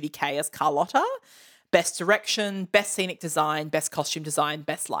Actress for Judy Kay as Carlotta, Best Direction, Best Scenic Design, Best Costume Design,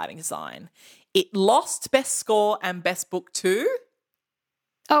 Best Lighting Design. It lost Best Score and Best Book to...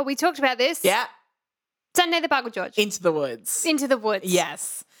 Oh, we talked about this? Yeah. Sunday the Bugle George. Into the Woods. Into the Woods.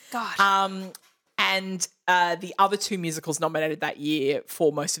 Yes. Gosh. And the other two musicals nominated that year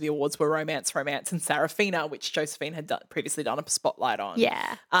for most of the awards were Romance, and Sarafina, which Josephine had previously done a spotlight on.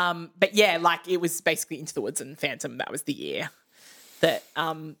 Yeah. But yeah, it was basically Into the Woods and Phantom. That was the year that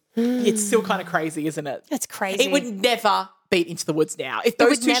it's still kind of crazy, isn't it? It's crazy. It would never beat Into the Woods now. If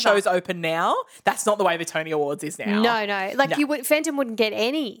those two shows open now, that's not the way the Tony Awards is now. No. Phantom wouldn't get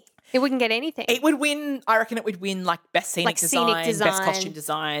any. It wouldn't get anything. It would win, I reckon it would win Best Scenic Design, Best Costume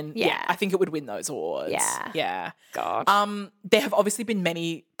Design. Yeah. I think it would win those awards. Yeah. God. There have obviously been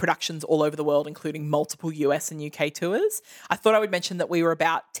many productions all over the world, including multiple US and UK tours. I thought I would mention that we were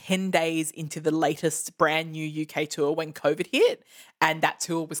about 10 days into the latest brand new UK tour when COVID hit, and that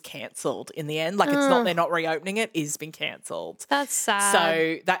tour was cancelled in the end. They're not reopening it. It has been cancelled. That's sad.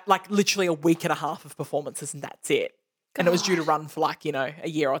 So that literally a week and a half of performances and that's it. And it was due to run for a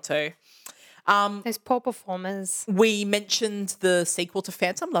year or two. Those poor performers. We mentioned the sequel to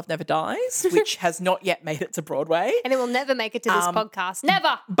Phantom, Love Never Dies, which has not yet made it to Broadway. And it will never make it to this podcast.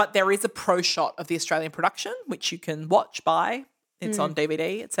 Never. But there is a pro shot of the Australian production, which you can buy. It's on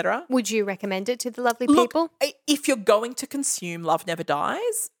DVD, etc. Would you recommend it to the lovely people? Look, if you're going to consume Love Never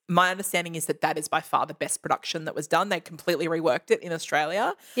Dies, my understanding is that is by far the best production that was done. They completely reworked it in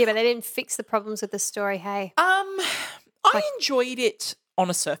Australia. Yeah, but they didn't fix the problems with the story, hey? I enjoyed it on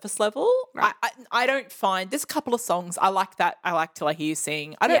a surface level. Right. I don't find... There's a couple of songs. I like that. I like Till I Hear You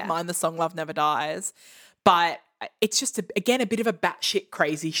Sing. I don't mind the song Love Never Dies. But it's just, a bit of a batshit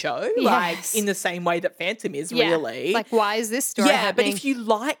crazy show. Yes. In the same way that Phantom is, really. Why is this story happening? But if you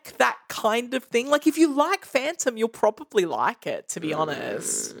like that kind of thing, if you like Phantom, you'll probably like it, to be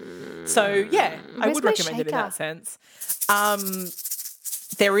honest. So, yeah, I would recommend it in that sense.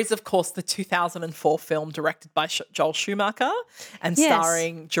 There is, of course, the 2004 film directed by Joel Schumacher and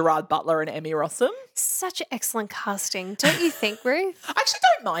starring Gerard Butler and Emmy Rossum. Such excellent casting, don't you think, Ruth? I actually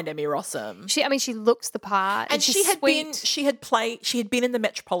don't mind Emmy Rossum. She looks the part, and she had been in the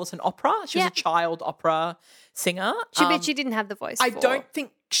Metropolitan Opera. She was a child opera singer. She didn't have the voice. I don't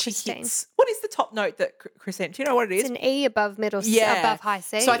think she hits. What is the top note that Christine? Do you know what it is? It's an E above above high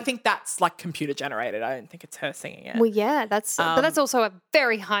C. So I think that's computer generated. I don't think it's her singing it. Well, yeah, but that's also a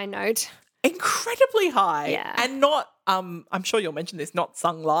very high note. Incredibly high. Yeah. And not I'm sure you'll mention this, not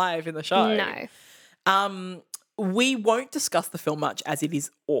sung live in the show. No. We won't discuss the film much as it is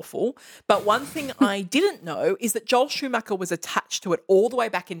awful, but one thing I didn't know is that Joel Schumacher was attached to it all the way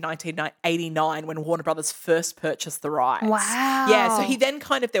back in 1989 when Warner Brothers first purchased the rights. Wow. Yeah, so he then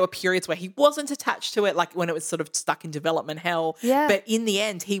there were periods where he wasn't attached to it, when it was sort of stuck in development hell. Yeah. But in the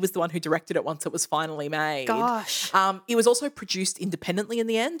end, he was the one who directed it once it was finally made. Gosh. It was also produced independently in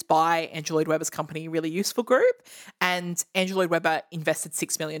the end by Andrew Lloyd Webber's company, Really Useful Group, and Andrew Lloyd Webber invested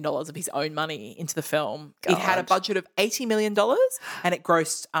 $6 million of his own money into the film. God. It had a budget of $80 million and it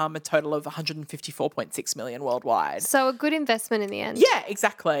grossed a total of $154.6 million worldwide. So a good investment in the end. Yeah,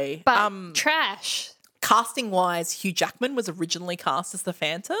 exactly. But trash. Casting-wise, Hugh Jackman was originally cast as the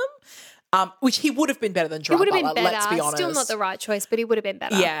Phantom. Which he would have been better than He Gerard would have been Butler, better. let's be honest. Still not the right choice, but he would have been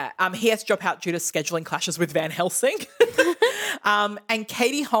better. Yeah, he has to drop out due to scheduling clashes with Van Helsing. And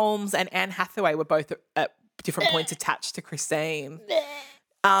Katie Holmes and Anne Hathaway were both at different points attached to Christine.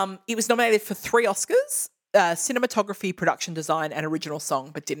 It was nominated for 3 Oscars, cinematography, production design, and original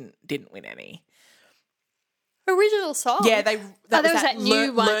song, but didn't win any. Original song? Yeah, that was that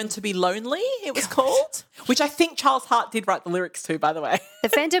new one. Learn to be Lonely, it was called, which I think Charles Hart did write the lyrics to, by the way. The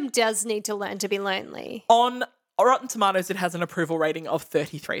Phantom does need to learn to be lonely. On Rotten Tomatoes, it has an approval rating of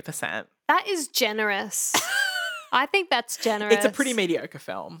 33%. That is generous. I think that's generous. It's a pretty mediocre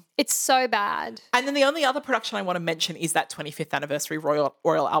film. It's so bad. And then the only other production I want to mention is that 25th anniversary Royal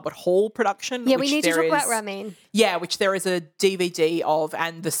Albert Hall production. Yeah, we need to talk about Ramin. Yeah, which there is a DVD of,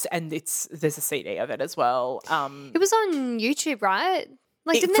 and there's a CD of it as well. It was on YouTube, right?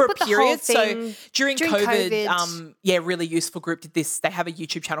 Like, didn't for they put a period, the whole thing so during COVID, Really Useful Group did this. They have a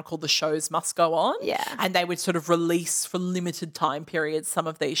YouTube channel called The Shows Must Go On. Yeah. And they would sort of release for limited time periods some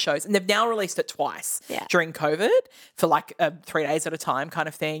of these shows. And they've now released it twice during COVID for like 3 days at a time kind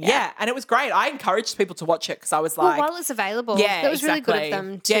of thing. Yeah. And it was great. I encouraged people to watch it because I was like... Well, while it's available. Yeah, that was really good of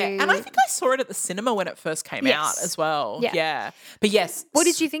them to... Yeah, and I think I saw it at the cinema when it first came out as well. Yeah. But yes. What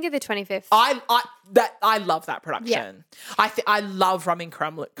did you think of the 25th? I love that production. Yeah. I love Ramin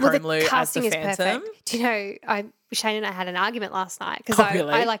Karimloo as the Phantom. Perfect. Do you know, Shane and I had an argument last night because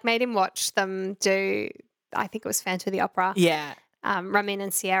really? I like made him watch them do, I think it was Phantom of the Opera. Yeah. Ramin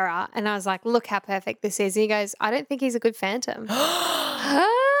and Sierra. And I was like, look how perfect this is. And he goes, I don't think he's a good Phantom.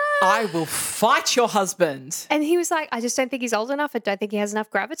 I will fight your husband. And he was like, I just don't think he's old enough. I don't think he has enough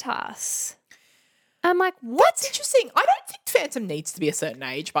gravitas. I'm like, what? That's interesting. I don't think Phantom needs to be a certain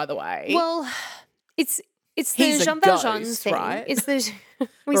age, by the way. Well, it's He's the a Jean Valjean ghost, thing. right? It's he's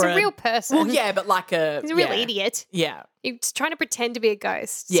a real person. Well, yeah, but like he's a real idiot. Yeah. He's trying to pretend to be a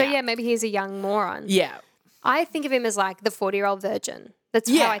ghost. Yeah. So yeah, maybe he's a young moron. Yeah. I think of him as like the 40-year-old virgin. That's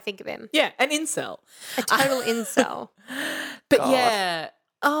how I think of him. Yeah, an incel. A total incel. But God. yeah.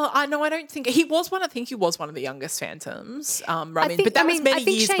 Oh, I know. I don't think he was one. I think he was one of the youngest Phantoms. Ramin, but that was many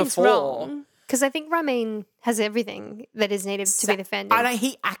years Shane's before. Because I think Ramin has everything that is needed to be the Phantom. I know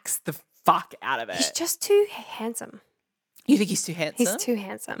he acts the fuck out of it. He's just too handsome. You think he's too handsome? He's too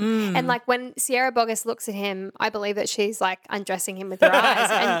handsome. And like when Sierra Boggess looks at him, I believe that she's like undressing him with her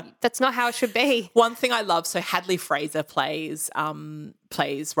eyes. And that's not how it should be. One thing I love, so Hadley Fraser plays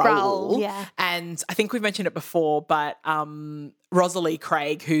Raoul. Yeah. And I think we've mentioned it before, but Rosalie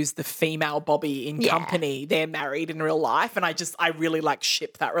Craig, who's the female Bobby in Company, they're married in real life. And I really like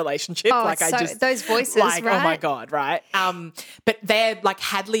ship that relationship. Oh, like those voices, like, right? oh my God, right? But they're like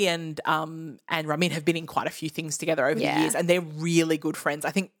Hadley and Ramin have been in quite a few things together over the years, and they're really good friends.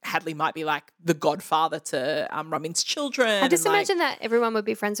 I think Hadley might be like the godfather to Ramin's children. I just imagine that everyone would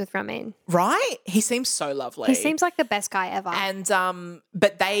be friends with Ramin. Right? He seems so lovely. He seems like the best guy ever. And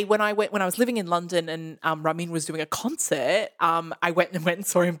but when I was living in London and Ramin was doing a concert, I went and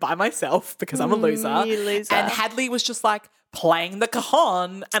saw him by myself because I'm a loser. You loser. And Hadley was just like playing the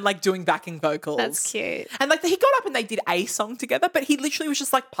cajon and like doing backing vocals. That's cute. And like he got up and they did a song together, but he literally was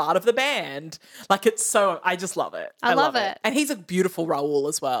just like part of the band. Like I just love it. I love it. And he's a beautiful Raoul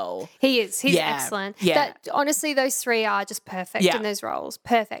as well. He is. He's excellent. Yeah. Honestly, those three are just perfect in those roles.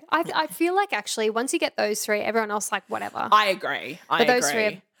 Perfect. I feel like actually once you get those three, everyone else like whatever. I agree. But those three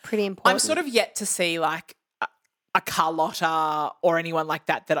are pretty important. I'm sort of yet to see like a Carlotta or anyone like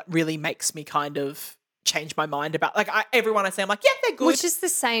that really makes me kind of change my mind about like everyone I say I'm like, yeah, they're good. Which is the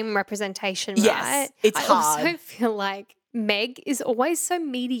same representation, yes, right? It's I hard. also feel like Meg is always so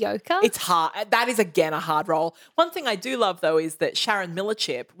mediocre. It's hard. That is again a hard role. One thing I do love though is that Sharon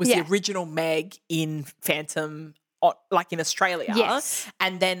Millerchip was the original Meg in Phantom, like in Australia. Yes.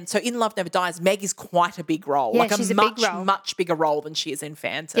 And then, so in Love Never Dies, Meg is quite a big role. Yeah, like she's a a much, big role. much bigger role than she is in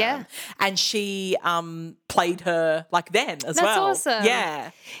Phantom. Yeah. And she played her like then as That's well. awesome.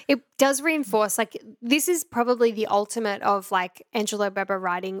 Yeah. It does reinforce, like, this is probably the ultimate of, like, Angela Weber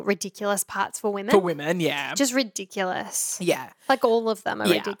writing ridiculous parts for women. For women, yeah. Just ridiculous. Yeah. Like, all of them are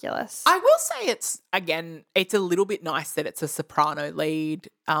ridiculous. I will say it's a little bit nice that it's a soprano lead,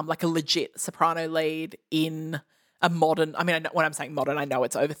 like a legit soprano lead in a modern, I mean, when I'm saying modern, I know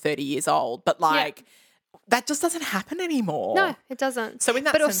it's over 30 years old, but like that just doesn't happen anymore. No, it doesn't. So in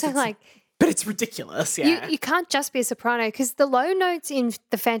that but sense, also, like, but it's ridiculous, yeah. You can't just be a soprano because the low notes in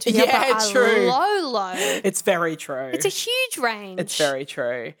the Phantom of the Yeah, Opera are true. low. It's very true. It's a huge range. It's very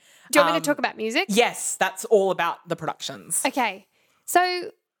true. Do you want me to talk about music? Yes, that's all about the productions. Okay.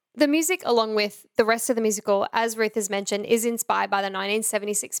 So the music, along with the rest of the musical, as Ruth has mentioned, is inspired by the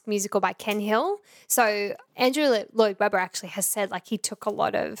 1976 musical by Ken Hill. So Andrew Lloyd Webber actually has said like he took a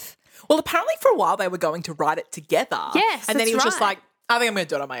lot of... Well, apparently for a while they were going to write it together. Yes, and then he was just right. like, I think I'm going to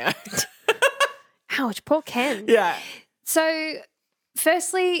do it on my own. Ouch, poor Ken. Yeah. So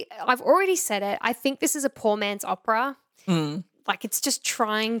firstly, I've already said it. I think this is a poor man's opera. Like it's just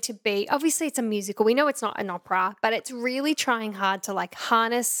trying to be, obviously it's a musical. We know it's not an opera, but it's really trying hard to like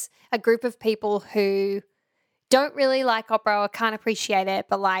harness a group of people who don't really like opera or can't appreciate it,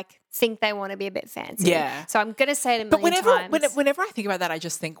 but like think they want to be a bit fancy. Yeah. So I'm going to say it a million times. Whenever I think about that, I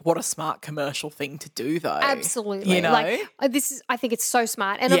just think, what a smart commercial thing to do, though. Absolutely. You know? Like I think it's so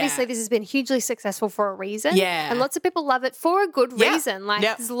smart. And obviously this has been hugely successful for a reason. Yeah. And lots of people love it for a good reason. Like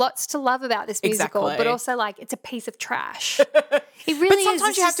there's lots to love about this musical, Exactly. but also like it's a piece of trash. It really is. But sometimes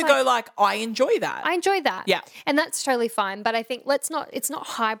It's you have just to like, go like, I enjoy that. I enjoy that. Yeah. And that's totally fine. But I think it's not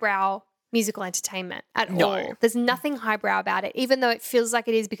highbrow musical entertainment at all. There's nothing highbrow about it, even though it feels like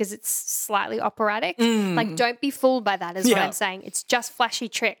it is because it's slightly operatic. Like, don't be fooled by that is what I'm saying. It's just flashy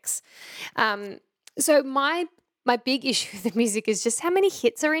tricks. So my big issue with the music is just how many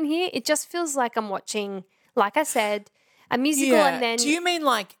hits are in here. It just feels like I'm watching, like I said, a musical and then... Do you mean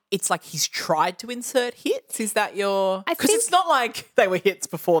like it's like he's tried to insert hits? Is that your... I Because think- it's not like they were hits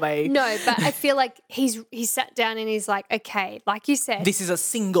before they... No, but I feel like he's sat down and he's like, okay, like you said, This is a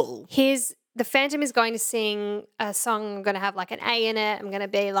single. here's the Phantom is going to sing a song. I'm going to have like an A in it. I'm going to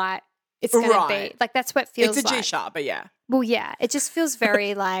be like, it's going to be Right. like, that's what it feels It's a like. G sharp, but yeah. Well, yeah, it just feels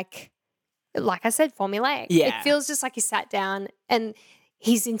very like I said, formulaic. Yeah. It feels just like he sat down and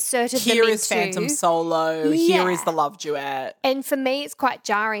he's inserted Here them is into... Phantom Solo. Here is Yeah. the love duet. And for me, it's quite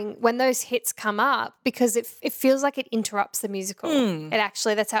jarring when those hits come up because it feels like it interrupts the musical. It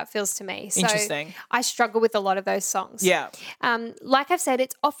actually, that's how it feels to me. So Interesting. I struggle with a lot of those songs. Yeah. Like I've said,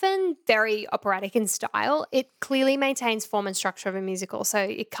 it's often very operatic in style. It clearly maintains form and structure of a musical, so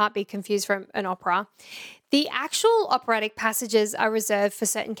it can't be confused from an opera. The actual operatic passages are reserved for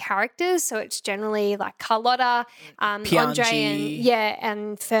certain characters, so it's generally like Carlotta, Andre,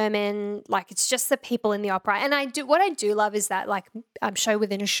 and Fermin. Like it's just the people in the opera. And what I do love is that like show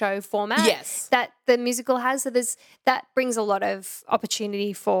within a show format. Yes. That the musical has. So that brings a lot of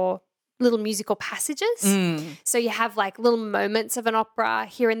opportunity for little musical passages. So you have like little moments of an opera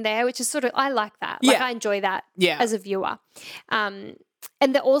here and there, which is sort of, I like that. Like Yeah. I enjoy that Yeah. as a viewer. And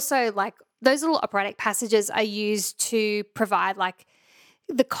they're also like, those little operatic passages are used to provide like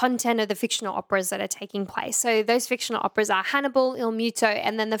the content of the fictional operas that are taking place. So those fictional operas are Hannibal, Il Muto,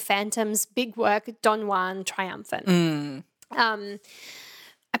 and then the Phantom's big work, Don Juan Triumphant.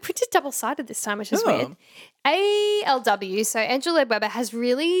 I printed double-sided this time, which is weird. ALW, so Andrew Lloyd Webber, has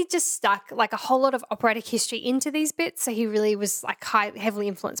really just stuck like a whole lot of operatic history into these bits. So he really was like heavily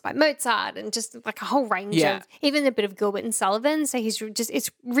influenced by Mozart and just like a whole range of, even a bit of Gilbert and Sullivan. So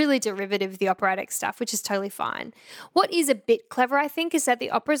it's really derivative of the operatic stuff, which is totally fine. What is a bit clever, I think, is that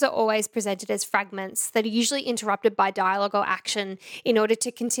the operas are always presented as fragments that are usually interrupted by dialogue or action in order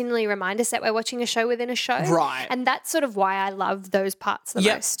to continually remind us that we're watching a show within a show. Right. And that's sort of why I love those parts the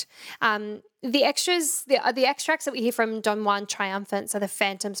most. The extras, the extracts that we hear from Don Juan Triumphant, so the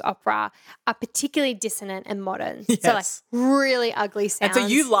Phantom's opera, are particularly dissonant and modern. Yes. So like really ugly sounds. And so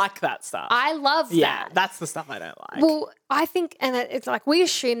you like that stuff. I love yeah, that. that's the stuff I don't like. Well, I think, and it's like we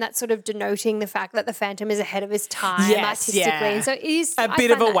assume that's sort of denoting the fact that the Phantom is ahead of his time Yes, artistically. yeah. And so it is A I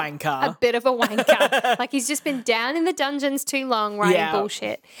bit of find a that wanker. A bit of a wanker. Like he's just been down in the dungeons too long writing Yeah.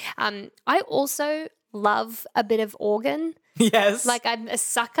 bullshit. I also love a bit of organ. Yes. Like I'm a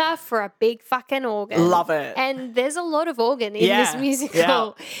sucker for a big fucking organ. Love it. And there's a lot of organ in Yeah, this musical.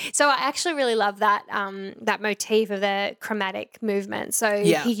 yeah. So I actually really love that that motif of the chromatic movement. So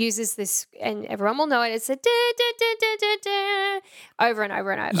Yeah. he uses this, and everyone will know it. It's a da, da, da, da, da, da, over and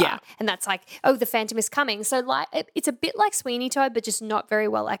over and over. Yeah. And that's like, oh, the Phantom is coming. So like it's a bit like Sweeney Todd, but just not very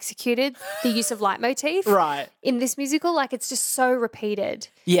well executed. The use of leitmotif right. in this musical, like it's just so repeated.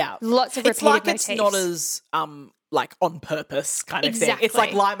 Yeah. Lots of It's repeated like motifs. it's not as like on purpose kind of thing. It's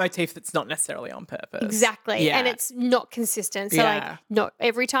Exactly. like leitmotif that's not necessarily on purpose. Exactly. Yeah. And it's not consistent. So Yeah. like not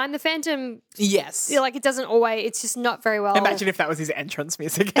every time the Phantom, Yes. like it doesn't always, it's just not very well. Imagine if that was his entrance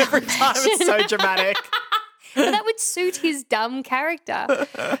music every time. It's so dramatic. But that would suit his dumb character.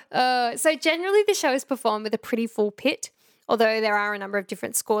 So generally the show is performed with a pretty full pit, although there are a number of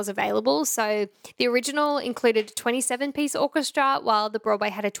different scores available. So the original included a 27-piece orchestra, while the Broadway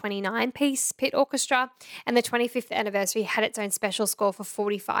had a 29-piece pit orchestra, and the 25th anniversary had its own special score for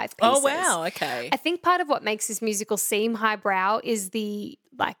 45 pieces. Oh, wow. Okay. I think part of what makes this musical seem highbrow is the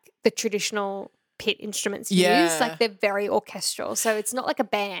traditional pit instruments Yeah. used. Like they're very orchestral. So it's not like a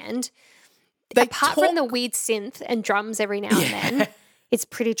band. They Apart from the weird synth and drums every now and then, it's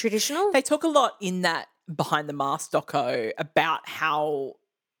pretty traditional. They talk a lot in that Behind the Mask doco about how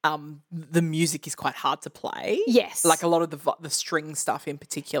the music is quite hard to play. Yes. Like a lot of the string stuff in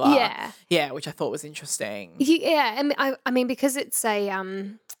particular. Yeah. Yeah, which I thought was interesting. Yeah, and I mean because it's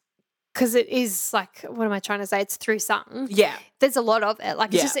because it is like, what am I trying to say? It's through sung. Yeah. There's a lot of it.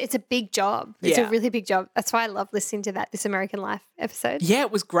 Like it's a big job. It's a Yeah. really big job. That's why I love listening to This American Life episode. Yeah,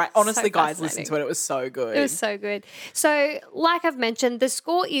 it was great. Honestly, guys, listen fascinating. to it. It was so good. It was so good. So, like I've mentioned, the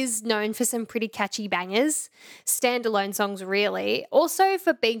score is known for some pretty catchy bangers, standalone songs, really. Also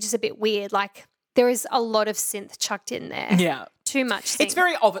for being just a bit weird. Like, there is a lot of synth chucked in there. Yeah. Too much synth. It's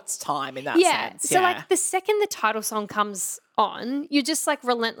very of its time in that sense. So, like, the second the title song comes on, you're just, like,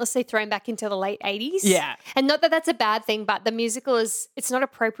 relentlessly thrown back into the late 80s. Yeah. And not that that's a bad thing, but the musical it's not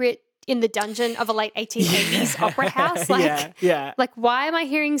appropriate in the dungeon of a late 1880s opera house. Like, yeah. like, why am I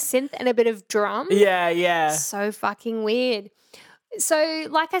hearing synth and a bit of drum? Yeah. So fucking weird. So,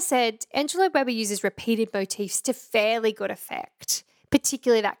 like I said, Angelo Weber uses repeated motifs to fairly good effect,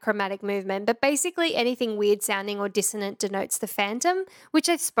 particularly that chromatic movement. But basically, anything weird sounding or dissonant denotes the phantom, which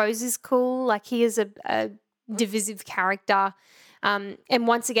I suppose is cool. Like, he is a divisive character. And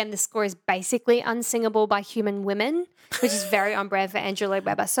once again, the score is basically unsingable by human women, which is very on brand for Angelo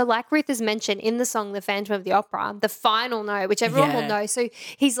Weber. So like Ruth has mentioned in the song The Phantom of the Opera, the final note, which everyone will know. So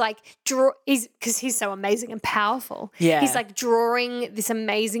he's like, because he's so amazing and powerful. Yeah. He's like drawing this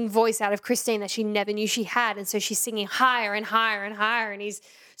amazing voice out of Christine that she never knew she had. And so she's singing higher and higher and higher. And he's,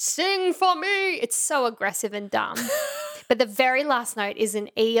 sing for me. It's so aggressive and dumb. But the very last note is an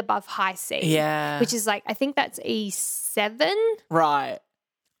E above high C. Yeah. Which is like, I think that's E7. Right.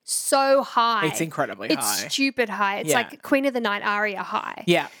 So high. It's incredibly high. It's stupid high. It's Yeah. like Queen of the Night aria high.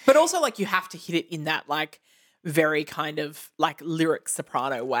 Yeah. But also, like, you have to hit it in that, like, very kind of, like, lyric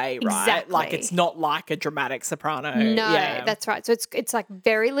soprano way, right? Exactly. Like, it's not like a dramatic soprano. No, Yeah. that's right. So it's like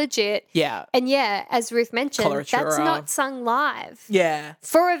very legit. Yeah. And yeah, as Ruth mentioned, Coloratura. that's not sung live Yeah.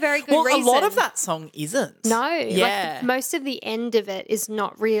 for a very good Well, reason. a lot of that song isn't. No. Yeah. Like most of the end of it is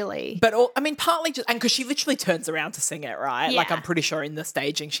not really. But, I mean, partly just, and because she literally turns around to sing it, right? Like, Yeah. I'm pretty sure in the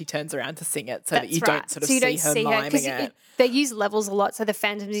staging she turns around to sing it so that That's you right. don't sort of so you don't see her miming it. They use levels a lot, so the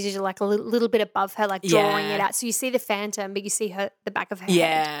phantom's usually like a little bit above her, like drawing Yeah. it out. So you see the phantom, but you see the back of her head.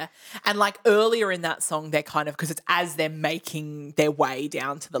 Yeah. And like earlier in that song, they're kind of, because it's as they're making their way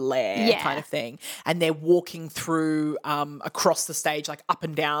down to the lair Yeah. kind of thing. And they're walking through across the stage, like up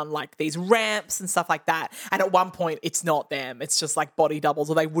and down, like these ramps and stuff like that. And at one point, it's not them. It's just like body doubles,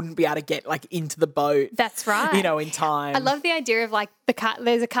 or they wouldn't be able to get like into the boat. That's right. You know, in time. I love the idea of like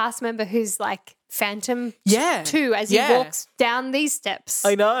there's a cast member who's like Phantom Yeah. too as he Yeah. walks down these steps.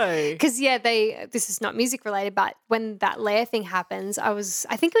 I know. Because this is not music related, but when that lair thing happens, I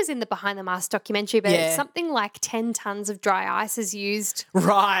think it was in the Behind the Mask documentary, but Yeah. it's something like 10 tons of dry ice is used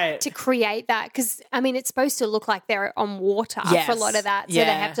Right. to create that. Because I mean, it's supposed to look like they're on water for a lot of that, so they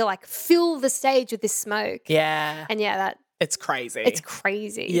Yeah. have to like fill the stage with this smoke. Yeah. And yeah, It's crazy. it's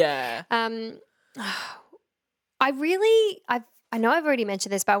crazy. Yeah. I know I've already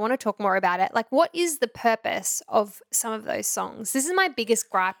mentioned this, but I want to talk more about it. Like, what is the purpose of some of those songs? This is my biggest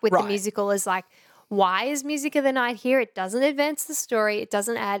gripe with the Right. musical is like, why is Music of the Night here? It doesn't advance the story. It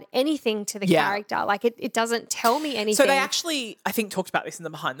doesn't add anything to the Yeah. character. Like, it doesn't tell me anything. So they actually, I think, talked about this in the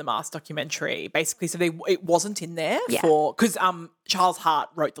Behind the Mask documentary. Basically, so it wasn't in there because Charles Hart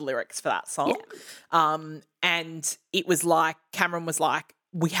wrote the lyrics for that song, and it was like Cameron was like,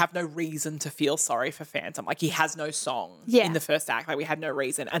 we have no reason to feel sorry for Phantom. Like, he has no song in the first act. Like, we had no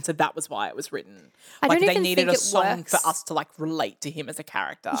reason, and so that was why it was written. I Like, don't they even needed think a song works. for us to like relate to him as a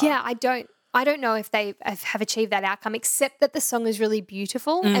character. Yeah, I don't know if they have achieved that outcome, except that the song is really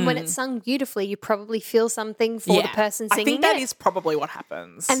beautiful. And when it's sung beautifully, you probably feel something for the person singing I think that it. is probably what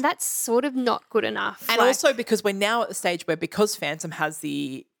happens. And that's sort of not good enough. And also because we're now at the stage where, because Phantom has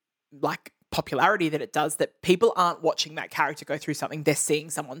the like popularity that it does, that people aren't watching that character go through something, they're seeing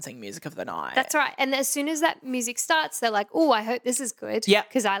someone sing Music of the Night. That's right. And as soon as that music starts, they're like, oh, I hope this is good. Yep.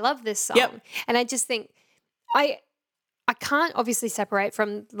 Because I love this song. Yep. And I just think I can't obviously separate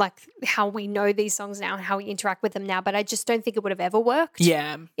from like how we know these songs now and how we interact with them now, but I just don't think it would have ever worked.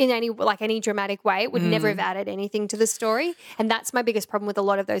 Yeah. In any dramatic way. It would never have added anything to the story. And that's my biggest problem with a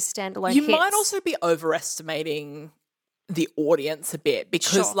lot of those standalone You hits. might also be overestimating the audience a bit,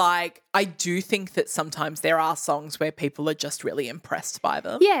 because Sure. like I do think that sometimes there are songs where people are just really impressed by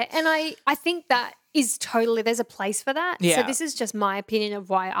them. Yeah, and I think that is totally, there's a place for that. Yeah. So this is just my opinion of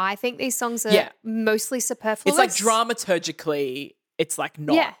why I think these songs are Yeah. mostly superfluous. It's like dramaturgically, it's like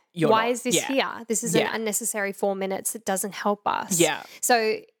not. Yeah. why is this here? This is an unnecessary 4 minutes that doesn't help us. Yeah.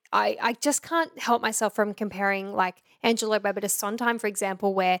 So I just can't help myself from comparing like Angela Weber to Sondheim, for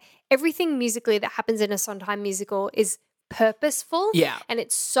example, where everything musically that happens in a Sondheim musical is purposeful. Yeah. And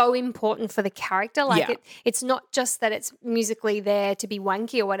it's so important for the character. Like it's not just that it's musically there to be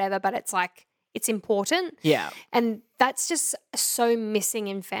wanky or whatever, but it's like it's important. Yeah. And that's just so missing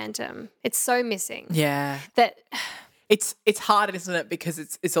in Phantom. It's so missing. Yeah. That it's hard, isn't it? Because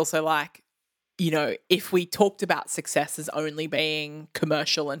it's also like, you know, if we talked about success as only being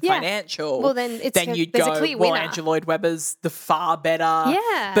commercial and financial, well, then you'd there's go, a clear well, winner. Andrew Lloyd Webber's the far better.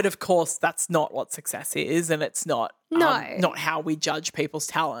 Yeah. But of course, that's not what success is, and it's not not how we judge people's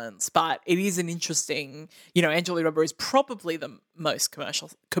talents. But it is an interesting, you know, Andrew Lloyd Webber is probably the most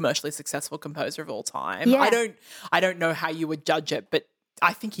commercially successful composer of all time. Yeah. I don't know how you would judge it, but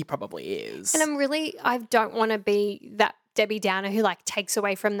I think he probably is. And I don't want to be that Debbie Downer who like takes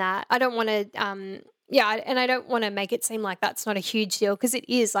away from that. I don't want to, and I don't want to make it seem like that's not a huge deal, because it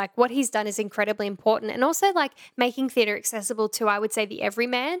is. Like what he's done is incredibly important, and also like making theatre accessible to, I would say, the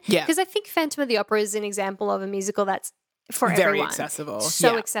everyman. Yeah. Because I think Phantom of the Opera is an example of a musical that's for very everyone. accessible.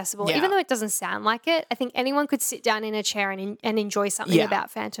 So accessible. Yeah. Even though it doesn't sound like it, I think anyone could sit down in a chair and enjoy something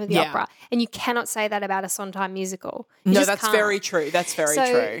about Phantom of the Opera. And you cannot say that about a Sondheim musical. No, that's very true. That's very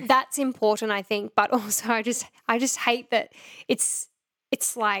true. That's important, I think. But also I just hate that it's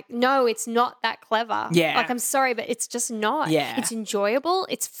like, no, it's not that clever. Yeah. Like, I'm sorry, but it's just not. Yeah. It's enjoyable.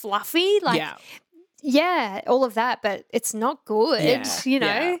 It's fluffy. Like, yeah, all of that, but it's not good, you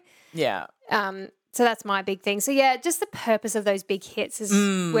know? Yeah. So that's my big thing. So, yeah, just the purpose of those big hits is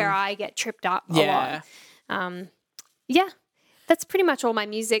where I get tripped up a lot. That's pretty much all my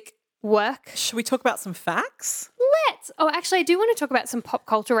music work. Should we talk about some facts? Let's. Oh, actually, I do want to talk about some pop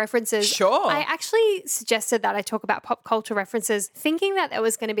culture references. Sure. I actually suggested that I talk about pop culture references, thinking that there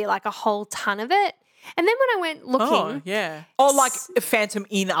was going to be like a whole ton of it. And then when I went looking. Or like Phantom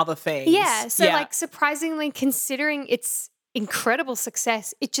in other things. Yeah. So, like, surprisingly, considering its incredible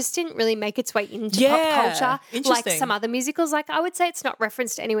success, it just didn't really make its way into pop culture like some other musicals. Like, I would say it's not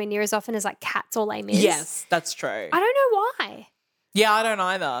referenced anywhere near as often as like Cats or Les Mis. Yes, that's true. I don't know why. Yeah, I don't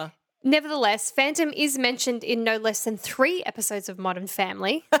either. Nevertheless, Phantom is mentioned in no less than 3 episodes of Modern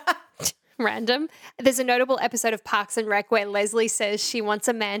Family. Random. There's a notable episode of Parks and Rec where Leslie says she wants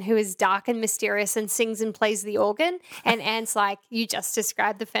a man who is dark and mysterious and sings and plays the organ. And Anne's like, you just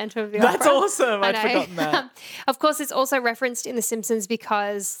described the Phantom of the Opera. That's awesome. I'd forgotten that. Of course, it's also referenced in The Simpsons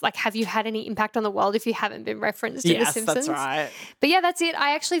because, like, have you had any impact on the world if you haven't been referenced in The Simpsons? Yes, that's right. But yeah, that's it.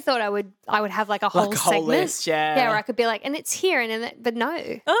 I actually thought I would have like a whole segment. List, yeah, where I could be like, and it's here, but no.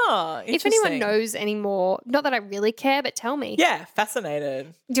 Oh, interesting. If anyone knows anymore, not that I really care, but tell me. Yeah,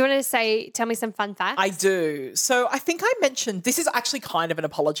 fascinated. Do you want to tell me some fun facts? I do. So I think I mentioned, this is actually kind of an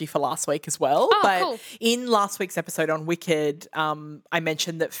apology for last week as well. But cool. In last week's episode on Wicked, I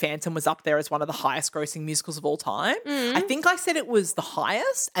mentioned that Phantom was up there as one of the highest grossing musicals of all time. I think I said it was the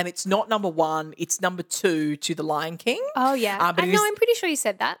highest, and it's not number 1, it's number 2 to The Lion King. Oh, yeah. I'm pretty sure you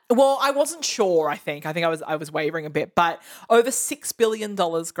said that. Well, I wasn't sure, I think. I was wavering a bit, but over $6 billion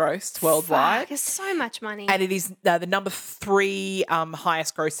grossed worldwide. Fuck, it's so much money. And it is the number 3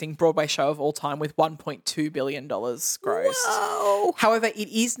 highest grossing Broadway show of all time with $1.2 billion grossed. Whoa. However, it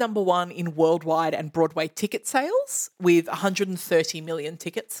is number 1 in worldwide and Broadway ticket sales with 130 million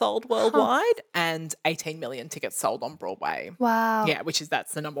tickets sold worldwide and 18 million tickets sold on Broadway. Wow. Yeah,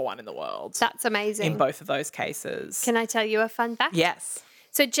 that's the number 1 in the world. That's amazing. In both of those cases. Can I tell you a fun fact? Yes.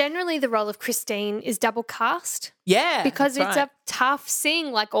 So generally the role of Christine is double cast. Yeah. Because it's a tough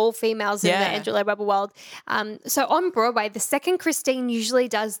sing, like all females in the Andrew Lloyd Webber world. So on Broadway, the second Christine usually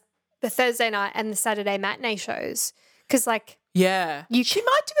does the Thursday night and the Saturday matinee shows. Because she might do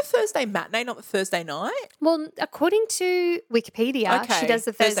the Thursday matinee, not the Thursday night. Well, according to Wikipedia, she does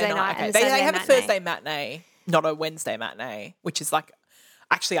the Thursday night and the Saturday matinee. They have a Thursday matinee, not a Wednesday matinee, which is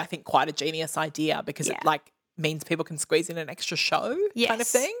actually I think quite a genius idea because it means people can squeeze in an extra show kind of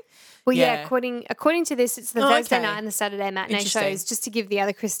thing. Well, according to this, it's the Thursday night and the Saturday matinee shows just to give the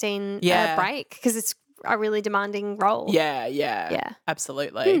other Christine a break because it's a really demanding role. Yeah.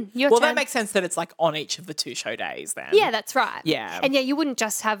 Absolutely. Your turn. That makes sense that it's on each of the 2 show days then. Yeah, that's right. Yeah. And you wouldn't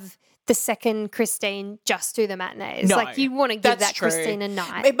just have the second Christine just do the matinees. No, you want to give that true. Christine a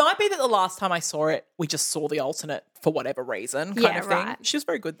night. It might be that the last time I saw it, we just saw the alternate for whatever reason kind of thing. Right. She was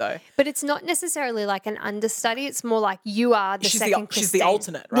very good though. But it's not necessarily like an understudy. It's more like you are the second Christine. She's the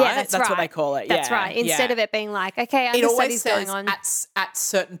alternate, right? Yeah, that's right. what they call it. That's right. Instead of it being like, okay, understudy's going on. At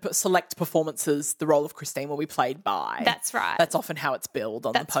certain select performances, the role of Christine will be played by. That's right. That's often how it's billed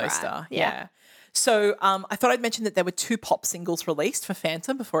on the poster. Right. Yeah. So I thought I'd mention that there were 2 pop singles released for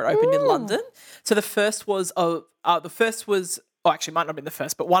Phantom before it opened in London. So the first was actually, it might not have been the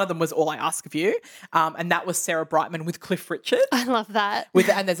first, but one of them was All I Ask of You. And that was Sarah Brightman with Cliff Richard. I love that.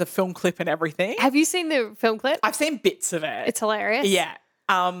 And there's a film clip and everything. Have you seen the film clip? I've seen bits of it. It's hilarious. Yeah.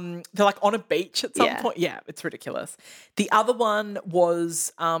 They're like on a beach at some point. Yeah, it's ridiculous. The other one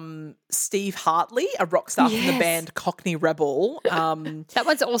was Steve Hartley, a rock star from the band Cockney Rebel. That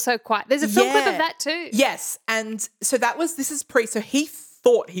one's also there's a film clip of that too. Yes. And so so he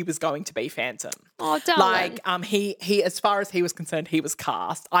thought he was going to be Phantom. Oh, darling. Like, he as far as he was concerned, he was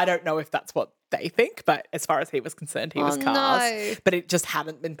cast. I don't know if that's what they think, but as far as he was concerned, he was cast. No. But it just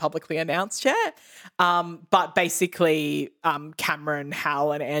hadn't been publicly announced yet. But basically, Cameron,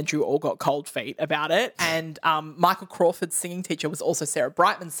 Hal, and Andrew all got cold feet about it. And Michael Crawford's singing teacher was also Sarah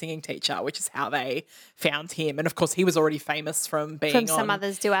Brightman's singing teacher, which is how they found him. And of course, he was already famous from being From Some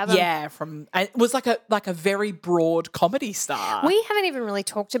Others Do Have 'Em. Yeah, and it was like a very broad comedy star. We haven't even really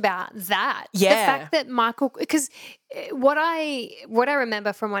talked about that. Yeah. The fact that Michael, because what I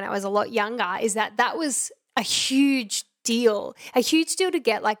remember from when I was a lot younger is that was a huge deal to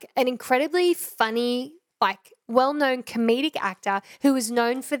get like an incredibly funny, like well-known comedic actor who was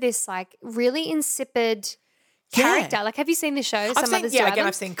known for this like really insipid character. Like, have you seen the show?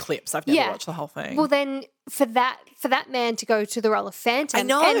 I've seen clips. I've never watched the whole thing. Well, then for that man to go to the role of Phantom, I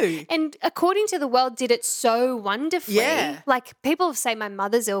know, and according to the world, did it so wonderfully. Yeah. Like people say, my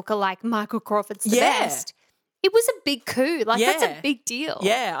mother's ilk are like Michael Crawford's the best. It was a big coup. Like that's a big deal.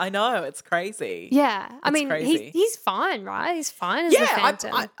 Yeah, I know. It's crazy. Yeah, I mean, he's fine, right? He's fine as the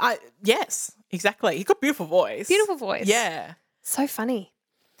Phantom. Yes, exactly. He's got a beautiful voice. Beautiful voice. Yeah. So funny.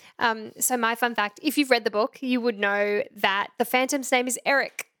 So my fun fact, if you've read the book, you would know that the Phantom's name is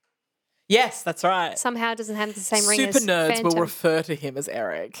Eric. Yes, that's right. Somehow doesn't have the same ring as Super nerds Phantom. will refer to him as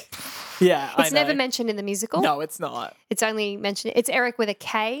Eric. Yeah, It's never mentioned in the musical. No, it's not. It's only mentioned. It's Eric with a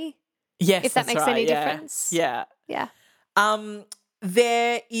K. Yes, if that makes any difference. Yeah. Yeah.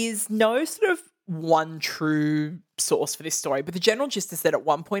 There is no sort of one true source for this story, but the general gist is that at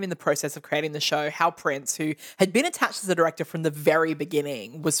one point in the process of creating the show, Hal Prince, who had been attached as a director from the very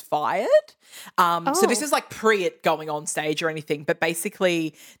beginning, was fired. So this is like pre it going on stage or anything, but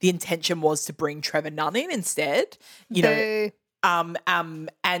basically the intention was to bring Trevor Nunn in instead.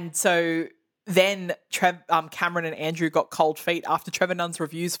 And so then Cameron and Andrew got cold feet after Trevor Nunn's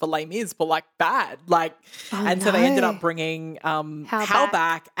reviews for Les Mis were like bad. So they ended up bringing Hal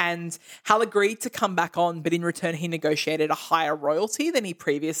back, and Hal agreed to come back on, but in return he negotiated a higher royalty than he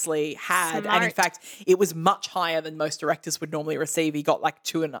previously had. Smart. And in fact, it was much higher than most directors would normally receive. He got like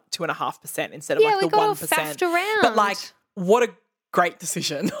 2.5% instead of like the 1%. Faffed around. But like, what a great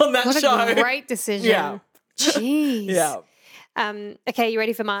decision on that show. What a great decision. Yeah. Jeez. Yeah. Okay, you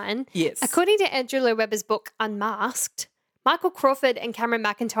ready for mine? Yes. According to Andrew Lloyd Webber's book Unmasked, Michael Crawford and Cameron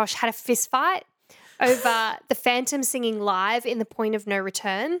Mackintosh had a fist fight over the Phantom singing live in The Point of No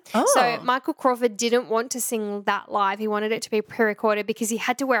Return. So Michael Crawford didn't want to sing that live. He wanted it to be pre-recorded because he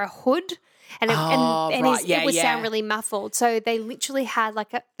had to wear a hood and it would sound really muffled. So they literally had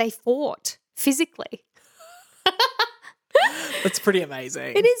they fought physically. That's pretty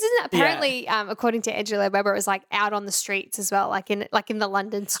amazing. It is, isn't it? Apparently, according to Andrew Lloyd Webber, it was like out on the streets as well, like in the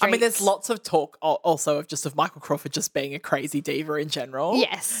London streets. I mean, there's lots of talk also of Michael Crawford just being a crazy diva in general.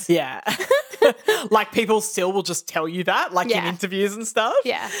 Yes. Yeah. Like people still will just tell you that, like in interviews and stuff.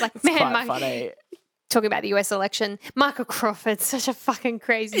 Yeah. Like, it's quite funny. Talking about the US election, Michael Crawford's such a fucking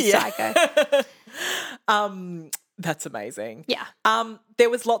crazy psycho. That's amazing. Yeah. There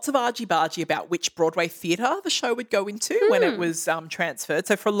was lots of argy-bargy about which Broadway theatre the show would go into when it was transferred.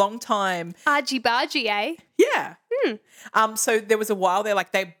 So for a long time... Argy-bargy, eh? Yeah. So there was a while there,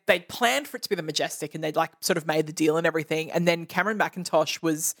 like they'd planned for it to be the Majestic and they'd like sort of made the deal and everything. And then Cameron Mackintosh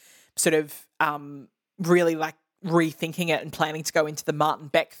was sort of really like rethinking it and planning to go into the Martin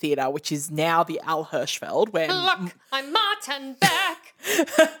Beck Theatre, which is now the Al Hirschfeld. Where look, I'm Martin Beck.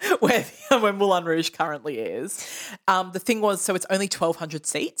 where Moulin Rouge currently is. The thing was, so it's only 1,200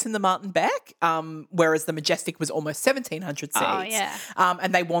 seats in the Martin Beck, whereas the Majestic was almost 1,700 seats. Oh, yeah.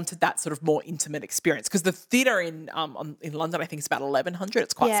 And they wanted that sort of more intimate experience because the theatre in London, I think, is about 1,100.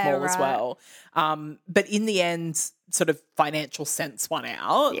 It's quite small as well. But in the end, sort of financial sense won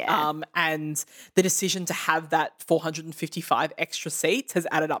out. Yeah. And the decision to have that 455 extra seats has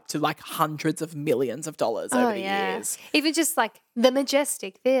added up to like hundreds of millions of dollars over the years. Even just like the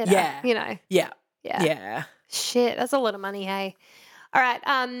Majestic Theatre. Yeah. You know. Yeah. Shit, that's a lot of money, hey. All right.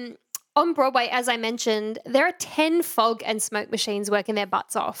 On Broadway, as I mentioned, there are 10 fog and smoke machines working their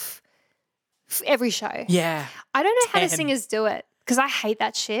butts off every show. Yeah. I don't know how the singers do it. because I hate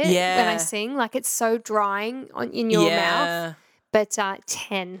that shit when I sing. Like, it's so drying in your mouth. But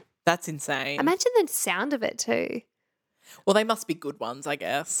 10. That's insane. Imagine the sound of it too. Well, they must be good ones, I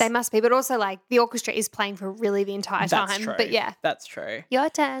guess. They must be, but also like the orchestra is playing for really the entire time. That's true. But yeah. That's true. Your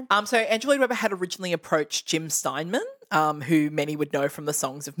turn. So Andrew Lloyd Webber had originally approached Jim Steinman, who many would know from the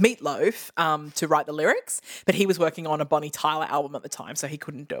songs of Meatloaf, to write the lyrics, but he was working on a Bonnie Tyler album at the time, so he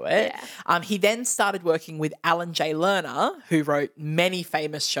couldn't do it. Yeah. He then started working with Alan J. Lerner, who wrote many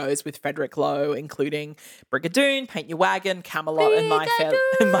famous shows with Frederick Lowe, including Brigadoon, Paint Your Wagon, Camelot, and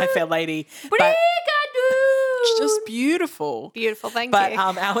My Fair Lady. Brigadoon! It's just beautiful. Beautiful, thank you. But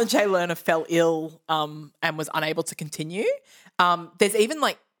Alan J. Lerner fell ill and was unable to continue. There's even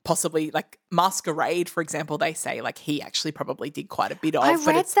like possibly like Masquerade, for example, they say like he actually probably did quite a bit of,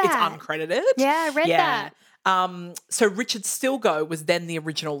 but it's uncredited. Yeah, I read that. So Richard Stilgoe was then the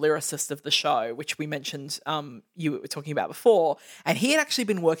original lyricist of the show, which we mentioned you were talking about before. And he had actually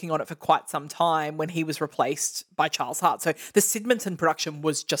been working on it for quite some time when he was replaced by Charles Hart. So the Sidmonton production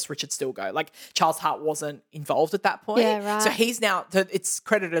was just Richard Stilgoe. Like Charles Hart wasn't involved at that point. Yeah, right. So he's now, it's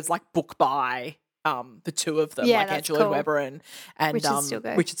credited as like book by the two of them, like Andrew Lloyd Webber and Richard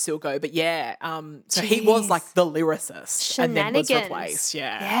Stilgoe. But yeah, so he was like the lyricist and then was replaced.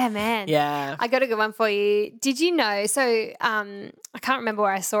 Yeah, man. Yeah. I got a good one for you. Did you know, so I can't remember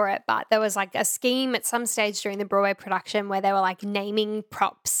where I saw it, but there was like a scheme at some stage during the Broadway production where they were like naming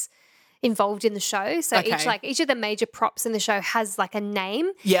props involved in the show. So each of the major props in the show has like a name.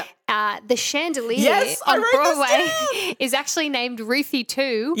 Yeah. The chandelier on Broadway is actually named Ruthie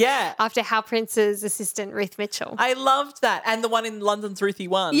 2. Yeah. After Hal Prince's assistant Ruth Mitchell. I loved that. And the one in London's Ruthie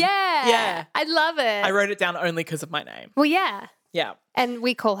 1. Yeah. Yeah. I love it. I wrote it down only because of my name. Well, yeah. Yeah. And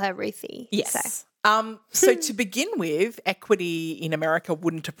we call her Ruthie. Yes. So to begin with, Equity in America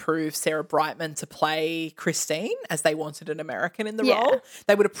wouldn't approve Sarah Brightman to play Christine as they wanted an American in the role.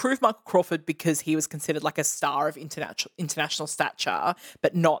 They would approve Michael Crawford because he was considered like a star of international stature,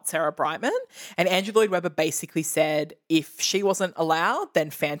 but not Sarah Brightman. And Andrew Lloyd Webber basically said if she wasn't allowed,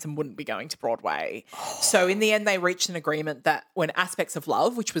 then Phantom wouldn't be going to Broadway. So in the end, they reached an agreement that when Aspects of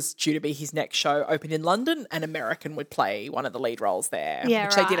Love, which was due to be his next show, opened in London, an American would play one of the lead roles there. Yeah,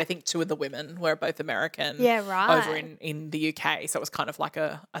 which they did, I think, two of the women were both American over in the UK. So it was kind of like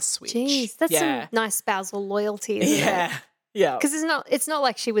a switch. Jeez, that's some nice spousal loyalty, isn't it? Yeah. Because it's not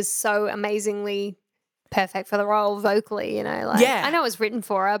like she was so amazingly perfect for the role vocally, you know. Like, I know it was written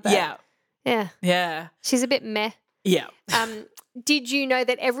for her, but yeah. She's a bit meh. Yeah. Did you know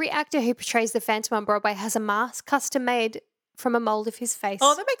that every actor who portrays the Phantom on Broadway has a mask custom made from a mold of his face?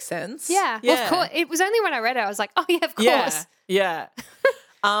 Oh, that makes sense. Yeah. Well, of course. It was only when I read it I was like, oh yeah, of course. Yeah.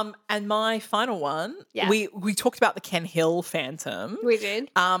 And my final one, we talked about the Ken Hill Phantom. We did.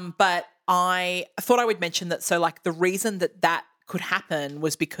 But I thought I would mention that. So like the reason that could happen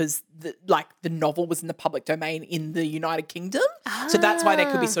was because the novel was in the public domain in the United Kingdom. So that's why there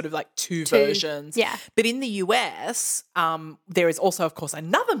could be sort of like two versions. Yeah. But in the US, there is also, of course,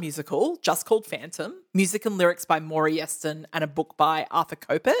 another musical just called Phantom, music and lyrics by Maury Yeston and a book by Arthur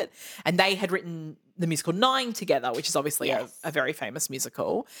Kopit. And they had written the musical Nine together, which is obviously a very famous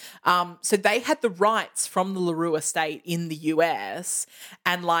musical. So they had the rights from the LaRue estate in the US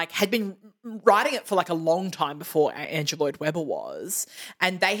and like had been writing it for like a long time before Andrew Lloyd Webber was.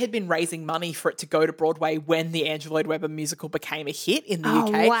 And they had been raising money for it to go to Broadway when the Andrew Lloyd Webber musical became a hit in the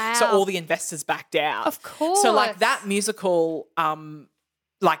UK. Wow. So all the investors backed out. Of course. So like that musical,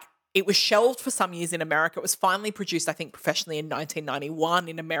 it was shelved for some years in America. It was finally produced, I think, professionally in 1991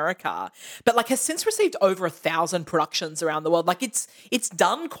 in America, but like has since received over 1,000 productions around the world. Like it's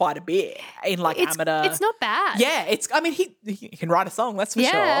done quite a bit in like amateur. It's not bad. Yeah, he can write a song, that's for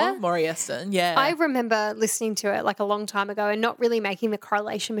sure. Maury Yeston, yeah. I remember listening to it like a long time ago and not really making the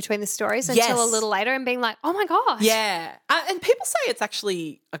correlation between the stories until a little later and being like, oh my gosh. Yeah, and people say it's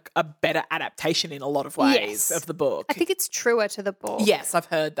actually a better adaptation in a lot of ways of the book. I think it's truer to the book. Yes, I've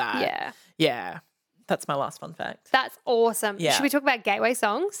heard that. Yeah. That's my last fun fact. That's awesome. Yeah. Should we talk about gateway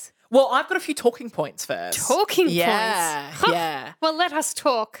songs? Well, I've got a few talking points first. Talking points? Yeah. Well, let us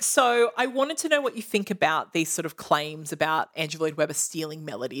talk. So I wanted to know what you think about these sort of claims about Andrew Lloyd Webber stealing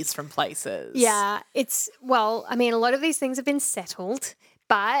melodies from places. Yeah, a lot of these things have been settled,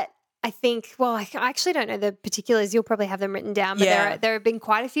 but I think, I actually don't know the particulars. You'll probably have them written down, but there have been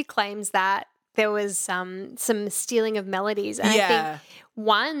quite a few claims that there was some stealing of melodies. And I think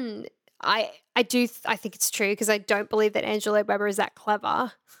one, I think it's true because I don't believe that Andrew Lloyd Webber is that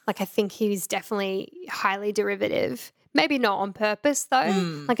clever. Like I think he's definitely highly derivative. Maybe not on purpose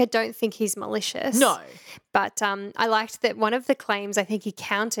though. Like I don't think he's malicious. No. But I liked that one of the claims I think he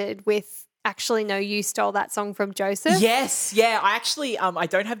countered with actually, no, you stole that song from Joseph. Yes, yeah. I actually, I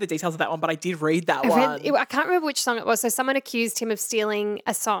don't have the details of that one, but I did read that one. I can't remember which song it was. So someone accused him of stealing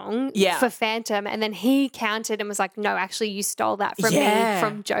a song for Phantom, and then he countered and was like, no, actually, you stole that from me,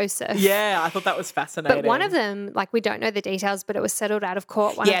 from Joseph. Yeah, I thought that was fascinating. But one of them, like, we don't know the details, but it was settled out of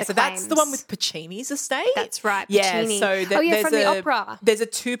court. So that's the one with Puccini's estate. That's right, Puccini. Yeah, so from the opera. There's a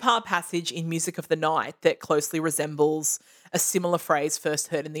 2-part passage in Music of the Night that closely resembles a similar phrase first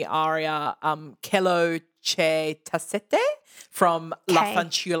heard in the aria "Quello che tacete" from La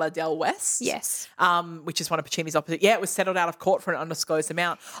Fanciulla del West. Yes. Which is one of Puccini's opposite. Yeah, it was settled out of court for an undisclosed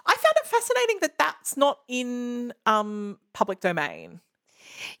amount. I found it fascinating that that's not in public domain.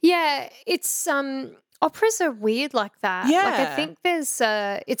 Yeah, it's operas are weird like that. Yeah. Like, I think there's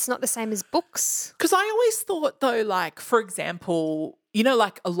it's not the same as books. Because I always thought though, like, for example, you know,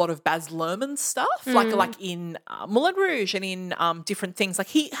 like a lot of Baz Luhrmann stuff, like in Moulin Rouge and in different things, like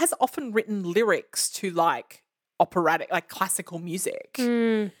he has often written lyrics to like operatic, like classical music.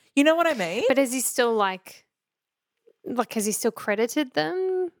 You know what I mean? But is he still like has he still credited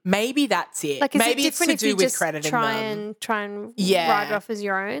them? Maybe that's it. Like, is maybe it it's different to if you do with just crediting try them. and write it off as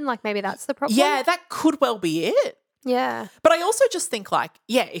your own? Like, maybe that's the problem. Yeah, that could well be it. Yeah. But I also just think like,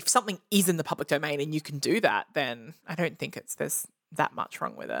 yeah, if something is in the public domain and you can do that, then I don't think there's that much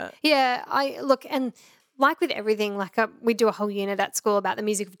wrong with it. Yeah, and like with everything, like we do a whole unit at school about the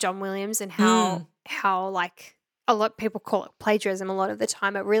music of John Williams and how like a lot of people call it plagiarism a lot of the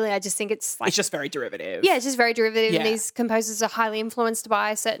time. But really, I just think it's like, it's just very derivative. Yeah, it's just very derivative. And these composers are highly influenced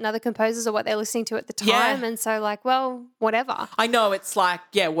by certain other composers or what they're listening to at the time. Yeah. And so, like, well, whatever. I know, it's like,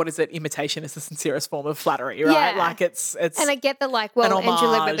 yeah, what is it? Imitation is the sincerest form of flattery, right? Yeah. Like it's and I get that, like, well, an Andrew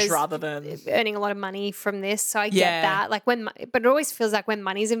Lloyd homage Webber's rather than earning a lot of money from this, so I get that. Like but it always feels like when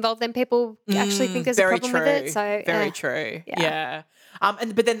money's involved, then people actually think there's a problem with it. So very true. Yeah.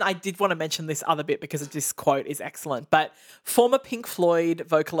 But then I did want to mention this other bit because this quote is excellent. But former Pink Floyd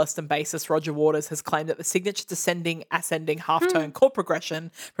vocalist and bassist Roger Waters has claimed that the signature descending, ascending half-tone chord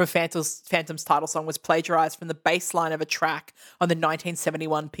progression from Phantom's title song was plagiarized from the bass line of a track on the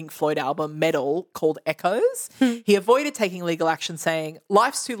 1971 Pink Floyd album Metal called Echoes. He avoided taking legal action, saying,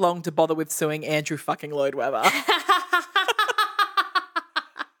 "Life's too long to bother with suing Andrew fucking Lloyd Webber."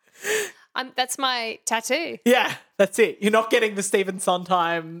 That's my tattoo. Yeah, that's it. You're not getting the Stephen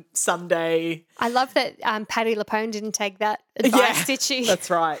Sondheim Sunday. I love that Patti LuPone didn't take that advice, did she? That's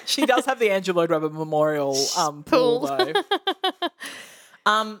right. She does have the Andrew Lloyd Webber Memorial pool though.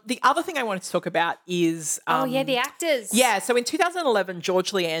 The other thing I wanted to talk about is... the actors. Yeah, so in 2011,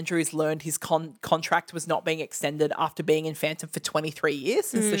 George Lee Andrews learned his contract was not being extended after being in Phantom for 23 years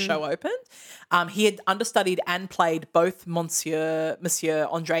since the show opened. He had understudied and played both Monsieur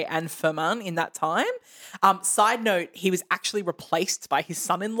Andre and Firmin in that time. Side note, he was actually replaced by his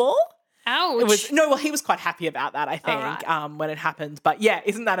son-in-law. Ouch. He was quite happy about that, I think, when it happened. But yeah,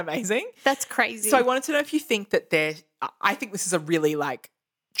 isn't that amazing? That's crazy. So I wanted to know if you think that I think this is a really like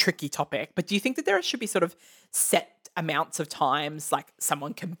tricky topic, but do you think that there should be sort of set amounts of times like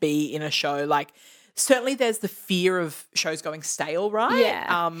someone can be in a show? Like certainly there's the fear of shows going stale, right?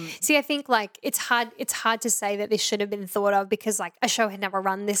 Yeah. See, I think like it's hard to say that this should have been thought of because like a show had never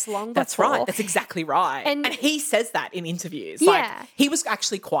run this long before. That's right. That's exactly right. And he says that in interviews. Yeah. Like he was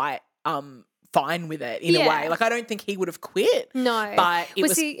actually quite fine with it in a way. Like I don't think he would have quit. No. But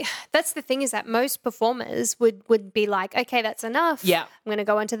see, that's the thing is that most performers would be like, okay, that's enough. Yeah. I'm going to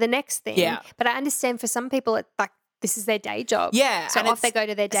go on to the next thing. Yeah. But I understand for some people it's like this is their day job. Yeah. So off they go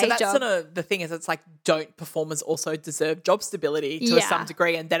to their day job. So that's sort of the thing is it's like don't performers also deserve job stability to some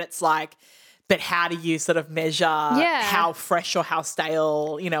degree? And then it's like, but how do you sort of measure how fresh or how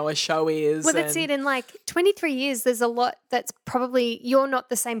stale, a show is? Well, that's it. In like 23 years, there's a lot that's probably you're not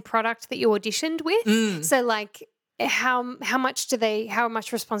the same product that you auditioned with. So like how much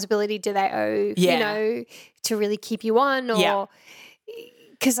responsibility do they owe, to really keep you on or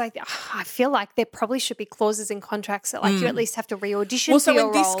because I feel like there probably should be clauses in contracts that like you at least have to re-audition for your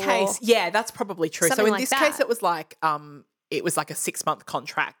role. Well, so in this case, that's probably true. So in this case, it was like a 6-month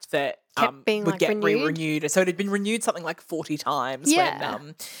contract that kept being would like get renewed. So it had been renewed something like 40 times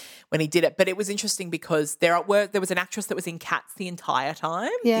when he did it. But it was interesting because there was an actress that was in Cats the entire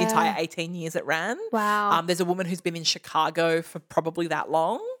time, the entire 18 years it ran. Wow. There's a woman who's been in Chicago for probably that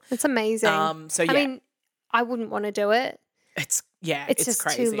long. That's amazing. I mean, I wouldn't want to do it. It's just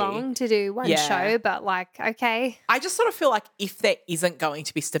crazy. too long to do one show, but like, okay. I just sort of feel like if there isn't going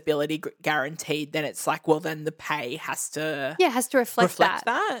to be stability guaranteed, then it's like, well, then the pay has to reflect that.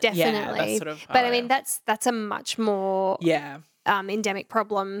 Definitely. Yeah, that's sort of, but I mean, that's a much more endemic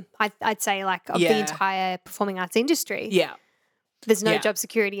problem. I'd say like of the entire performing arts industry. Yeah. there's no Yeah. job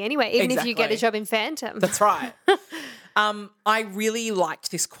security anyway, even if you get a Exactly. job in Phantom. That's right. I really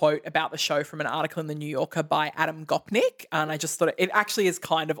liked this quote about the show from an article in the New Yorker by Adam Gopnik, and I just thought it actually is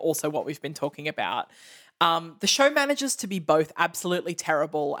kind of also what we've been talking about. The show manages to be both absolutely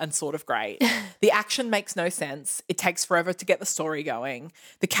terrible and sort of great. The action makes no sense. It takes forever to get the story going.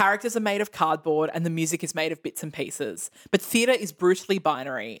 The characters are made of cardboard and the music is made of bits and pieces. But theatre is brutally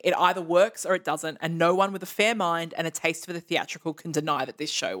binary. It either works or it doesn't, and no one with a fair mind and a taste for the theatrical can deny that this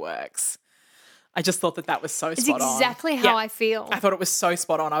show works. I just thought that was so It's spot on. exactly how I feel. I thought it was so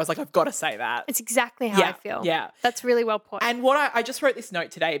spot on. I was like, I've got to say that. It's exactly how I feel. Yeah. That's really well put. And what I just wrote this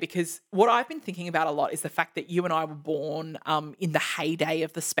note today because what I've been thinking about a lot is the fact that you and I were born in the heyday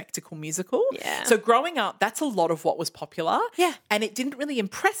of the spectacle musical. Yeah. So growing up, that's a lot of what was popular. Yeah. And it didn't really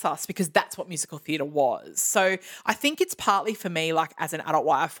impress us because that's what musical theatre was. So I think it's partly for me, like as an adult,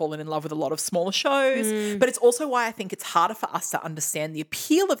 why I've fallen in love with a lot of smaller shows. But it's also why I think it's harder for us to understand the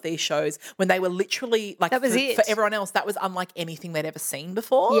appeal of these shows when they were literally like That was it. for everyone else, that was unlike anything they'd ever seen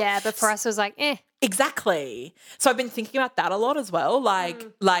before. Yeah, but for us it was like, Exactly. So I've been thinking about that a lot as well. Like,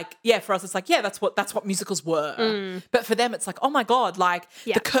 for us, it's like, that's what musicals were. But for them, it's like, oh my God, like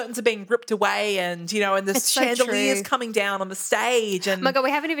the curtains are being ripped away and, and the It's so chandeliers true. coming down on the stage. And oh my God, we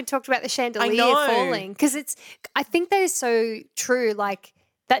haven't even talked about the chandelier know. falling. Because I think that is so true. Like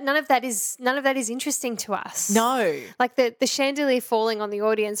that none of that is interesting to us. no. Like the chandelier falling on the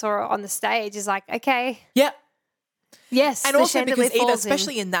audience or on the stage is like, okay, Yeah. yes. And the also chandelier because falls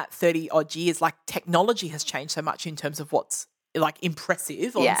especially in that 30 odd years, like technology has changed so much in terms of what's like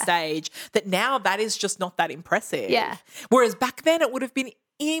impressive on Yeah. stage that now that is just not that impressive. Yeah. Whereas back then it would have been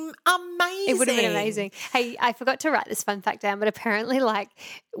amazing. It would have been amazing. Hey, I forgot to write this fun fact down, but apparently, like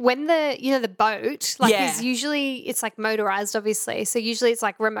when the boat, like Yeah. is usually it's like motorized, obviously. So usually it's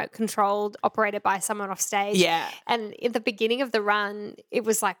like remote controlled, operated by someone off stage. Yeah. And in the beginning of the run, it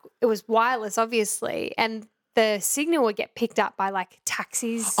was wireless, obviously, and the signal would get picked up by like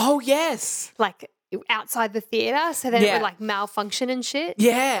taxis, Oh, yes. like outside the theater, so then it Yeah. would like malfunction and shit.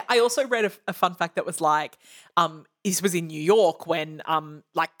 Yeah. I also read a fun fact that was like, this was in New York when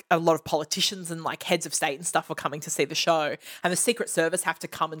like a lot of politicians and like heads of state and stuff were coming to see the show, and the Secret Service have to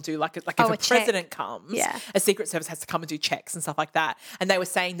come and do like if Oh, a a check. president comes, Yeah. a Secret Service has to come and do checks and stuff like that. And they were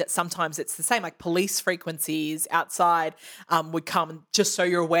saying that sometimes it's the same, like police frequencies outside would come and just so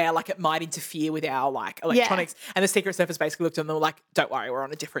you're aware, like it might interfere with our like electronics. And the Secret Service basically looked at them and they were like, "Don't worry, we're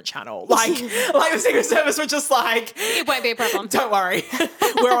on a different channel." Like the Secret Service were just like, It won't be a problem. "Don't worry,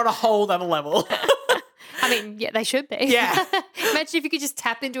 we're on a whole other level." I mean, yeah, they should be. Yeah. Imagine if you could just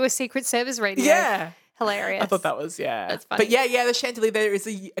tap into a Secret Service radio. Yeah. Hilarious. I thought that was, That's funny. But yeah, the chandelier, there is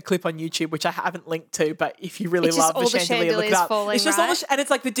a clip on YouTube, which I haven't linked to, but if you really It's just love all the the chandelier, look it chandeliers up. falling, It's just right? and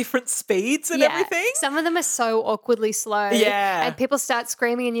it's like the different speeds and Yeah. everything. Some of them are so awkwardly slow. Yeah. And people start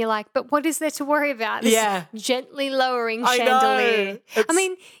screaming and you're like, but what is there to worry about? This Yeah. gently lowering I know. chandelier. I It's-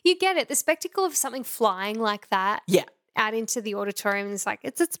 mean, you get it. The spectacle of something flying like that Yeah. out into the auditorium is like,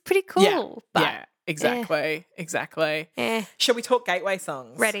 it's pretty cool. Yeah. But Yeah. Exactly. eh, Shall we talk gateway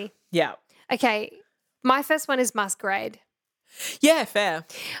songs? ready. Yeah. Okay. My first one is Masquerade. Yeah, fair.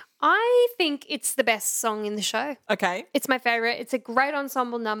 I think it's the best song in the show. Okay. It's my favorite. It's a great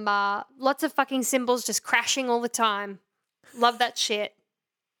ensemble number. Lots of fucking cymbals just crashing all the time. Love that shit.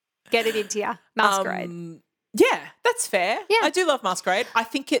 Get it into ya. Masquerade. Yeah, that's fair. Yeah. I do love Masquerade. I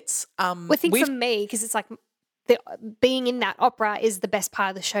think it's Well, I think we've- for me, because it's like being in that opera is the best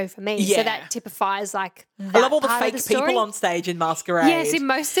part of the show for me. Yeah. So that typifies like I love all the part of fake story. people on stage in Masquerade. Yes, in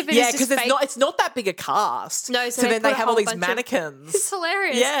most of it Yeah, is just because fake. it's not that big a cast. No, so so they then they put a have all whole these bunch of- mannequins. It's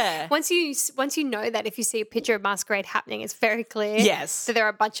hilarious. Yeah. Once you know that if you see a picture of Masquerade happening, it's very clear. Yes. that there are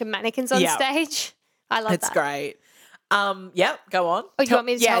a bunch of mannequins on Yeah. stage. I love It's that. great. Yep, go on. Oh, you want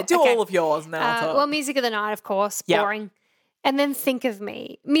me to Yeah, tell- do okay. all of yours now. I'll talk. Well, Music of the Night, of course, Yeah. boring. And then Think of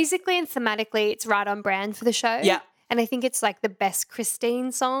Me. Musically and thematically, it's right on brand for the show. Yeah. And I think it's like the best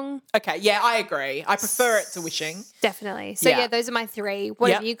Christine song. Okay, yeah, I agree. I prefer it to Wishing. Definitely. So Yeah. yeah, those are my three. What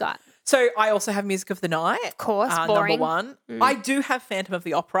Yep. have you got? So I also have Music of the Night. Of course, number boring. one. I do have Phantom of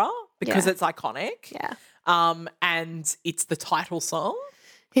the Opera because Yeah. it's iconic. Yeah. And it's the title song.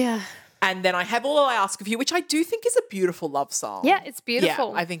 Yeah. And then I have All I Ask of You, which I do think is a beautiful love song. Yeah, it's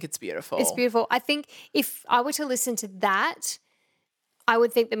beautiful. Yeah, I think it's beautiful. It's beautiful. I think if I were to listen to that, I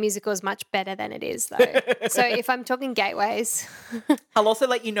would think the musical is much better than it is, though. So if I'm talking gateways, I'll also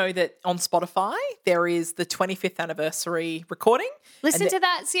let you know that on Spotify there is the 25th anniversary recording. listen And to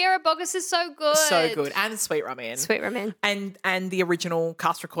that. Sierra Boggess is so good. So good. And Sweet Ramin. Sweet Ramin. And the original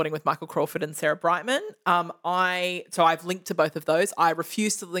cast recording with Michael Crawford and Sarah Brightman. I've linked to both of those. I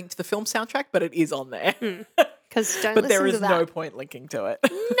refuse to link to the film soundtrack, but it is on there. Because don't But listen there to is that. no point linking to it.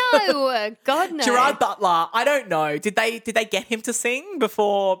 No, God no. Gerard Butler, I don't know. Did they get him to sing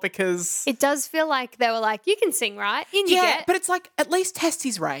before? Because It does feel like they were like, you can sing, right? In you yeah, get. but it's like at least test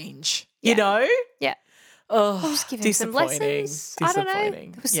his range. Yeah. You know? Yeah. Oh, We'll just give him some lessons. I don't know.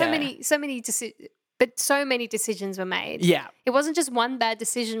 Disappointing. There were so many decisions were made. Yeah. It wasn't just one bad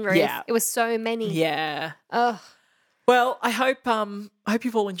decision, Ruth. Yeah. It was so many. Yeah. Ugh. Well, I hope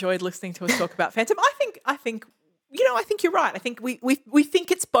you've all enjoyed listening to us talk about Phantom. I think you're right. I think we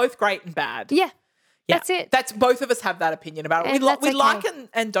think it's both great and bad. Yeah. Yeah. That's it. That's both of us have that opinion about it. And We that's like okay.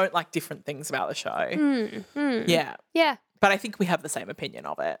 and don't like different things about the show. Yeah. Yeah. But I think we have the same opinion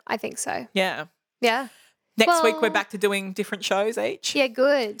of it. I think so. Yeah. Yeah. Next week we're Well- back to doing different shows each. Yeah,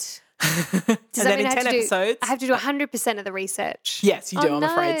 good. Does And that then mean in I have 10 to do- episodes. I have to do 100% of the research. Yes, you do. Oh, I'm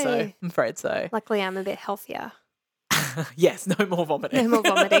afraid no. so. I'm afraid so. Luckily, I'm a bit healthier. Yes, no more vomiting. No more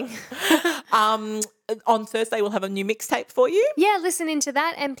vomiting. On Thursday, we'll have a new mixtape for you. Yeah, listen into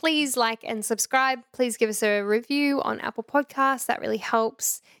that. And please like and subscribe. Please give us a review on Apple Podcasts. That really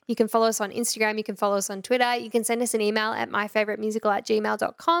helps. You can follow us on Instagram. You can follow us on Twitter. You can send us an email at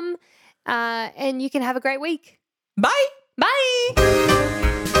myfavoritemusical@gmail.com. And you can have a great week. Bye. Bye.